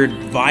weird,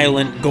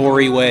 violent,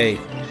 gory way.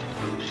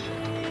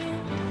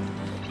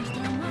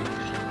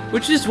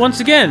 Which just,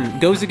 once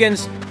again, goes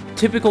against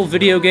typical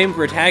video game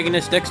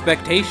protagonist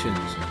expectations.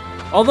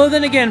 Although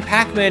then again,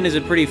 Pac-Man is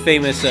a pretty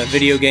famous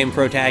video game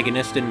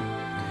protagonist, and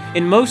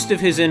in most of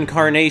his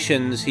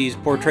incarnations, he's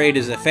portrayed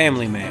as a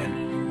family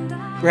man.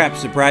 Perhaps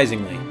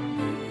surprisingly.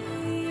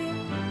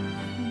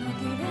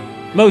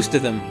 Most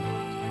of them.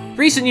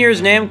 Recent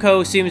years,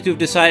 Namco seems to have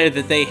decided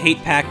that they hate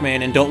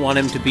Pac-Man and don't want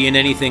him to be in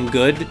anything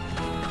good.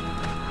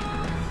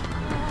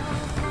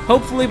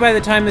 Hopefully by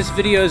the time this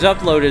video is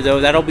uploaded, though,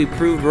 that'll be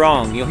proved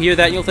wrong. You'll hear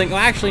that and you'll think, oh,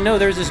 actually, no,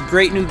 there's this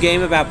great new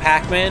game about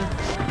Pac-Man.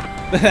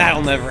 But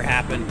that'll never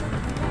happen.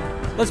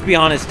 Let's be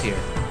honest here.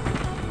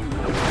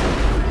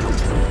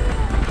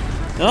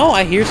 Oh,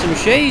 I hear some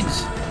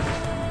shades.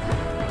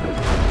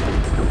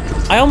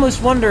 I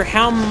almost wonder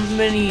how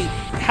many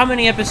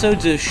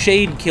episodes of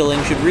shade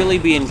killing should really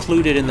be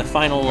included in the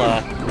final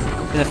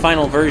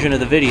version of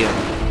the video.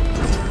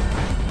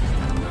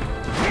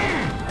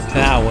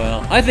 Ah,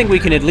 well, I think we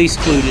can at least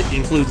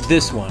include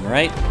this one,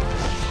 right?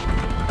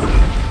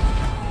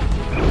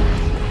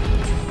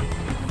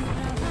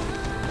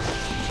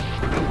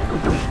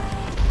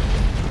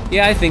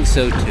 Yeah, I think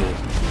so too.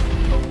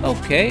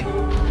 Okay.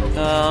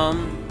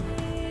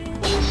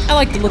 I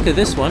like the look of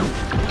this one.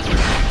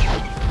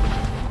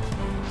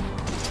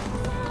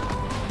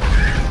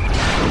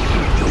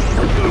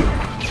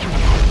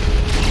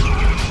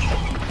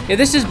 Yeah,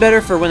 this is better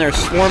for when they're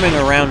swarming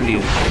around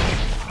you.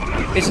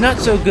 It's not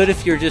so good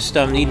if you're just,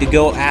 need to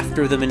go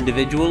after them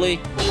individually.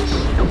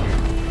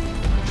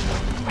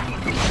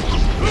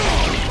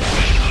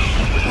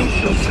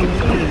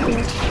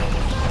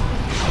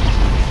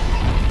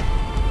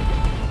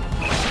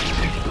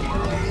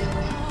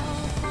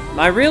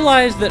 I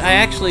realize that I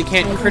actually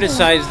can't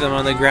criticize them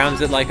on the grounds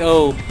that, like,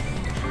 oh,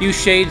 you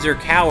shades are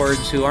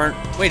cowards who aren't...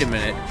 Wait a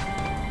minute.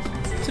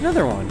 It's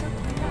another one.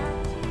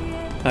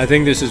 I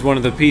think this is one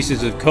of the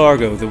pieces of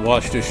cargo that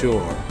washed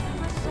ashore.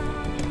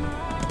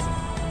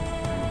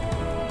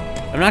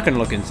 I'm not gonna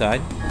look inside.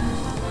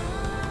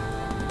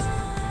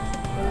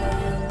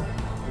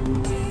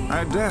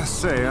 I dare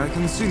say I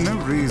can see no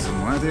reason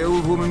why the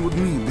old woman would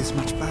need this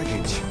much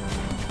baggage.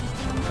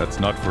 That's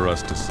not for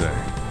us to say.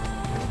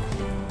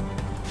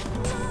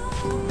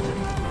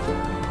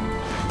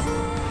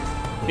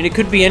 I mean, it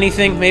could be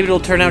anything. Maybe it'll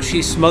turn out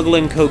she's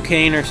smuggling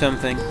cocaine or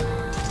something.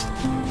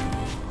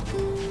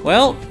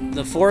 Well,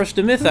 the forest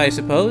of myth, I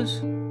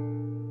suppose.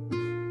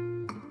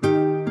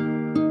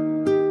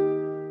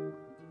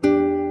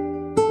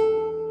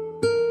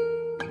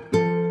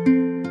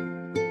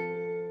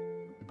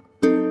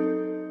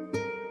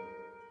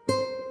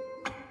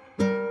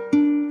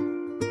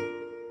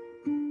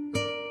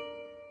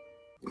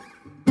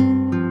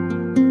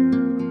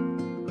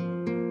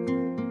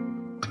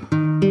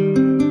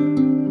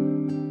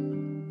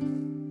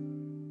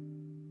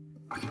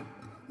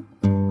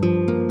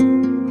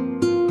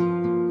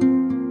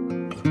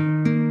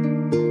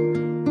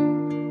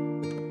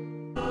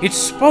 It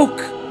spoke!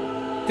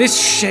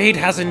 This shade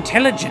has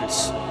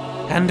intelligence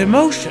and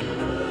emotion.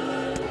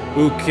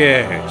 Who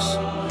cares?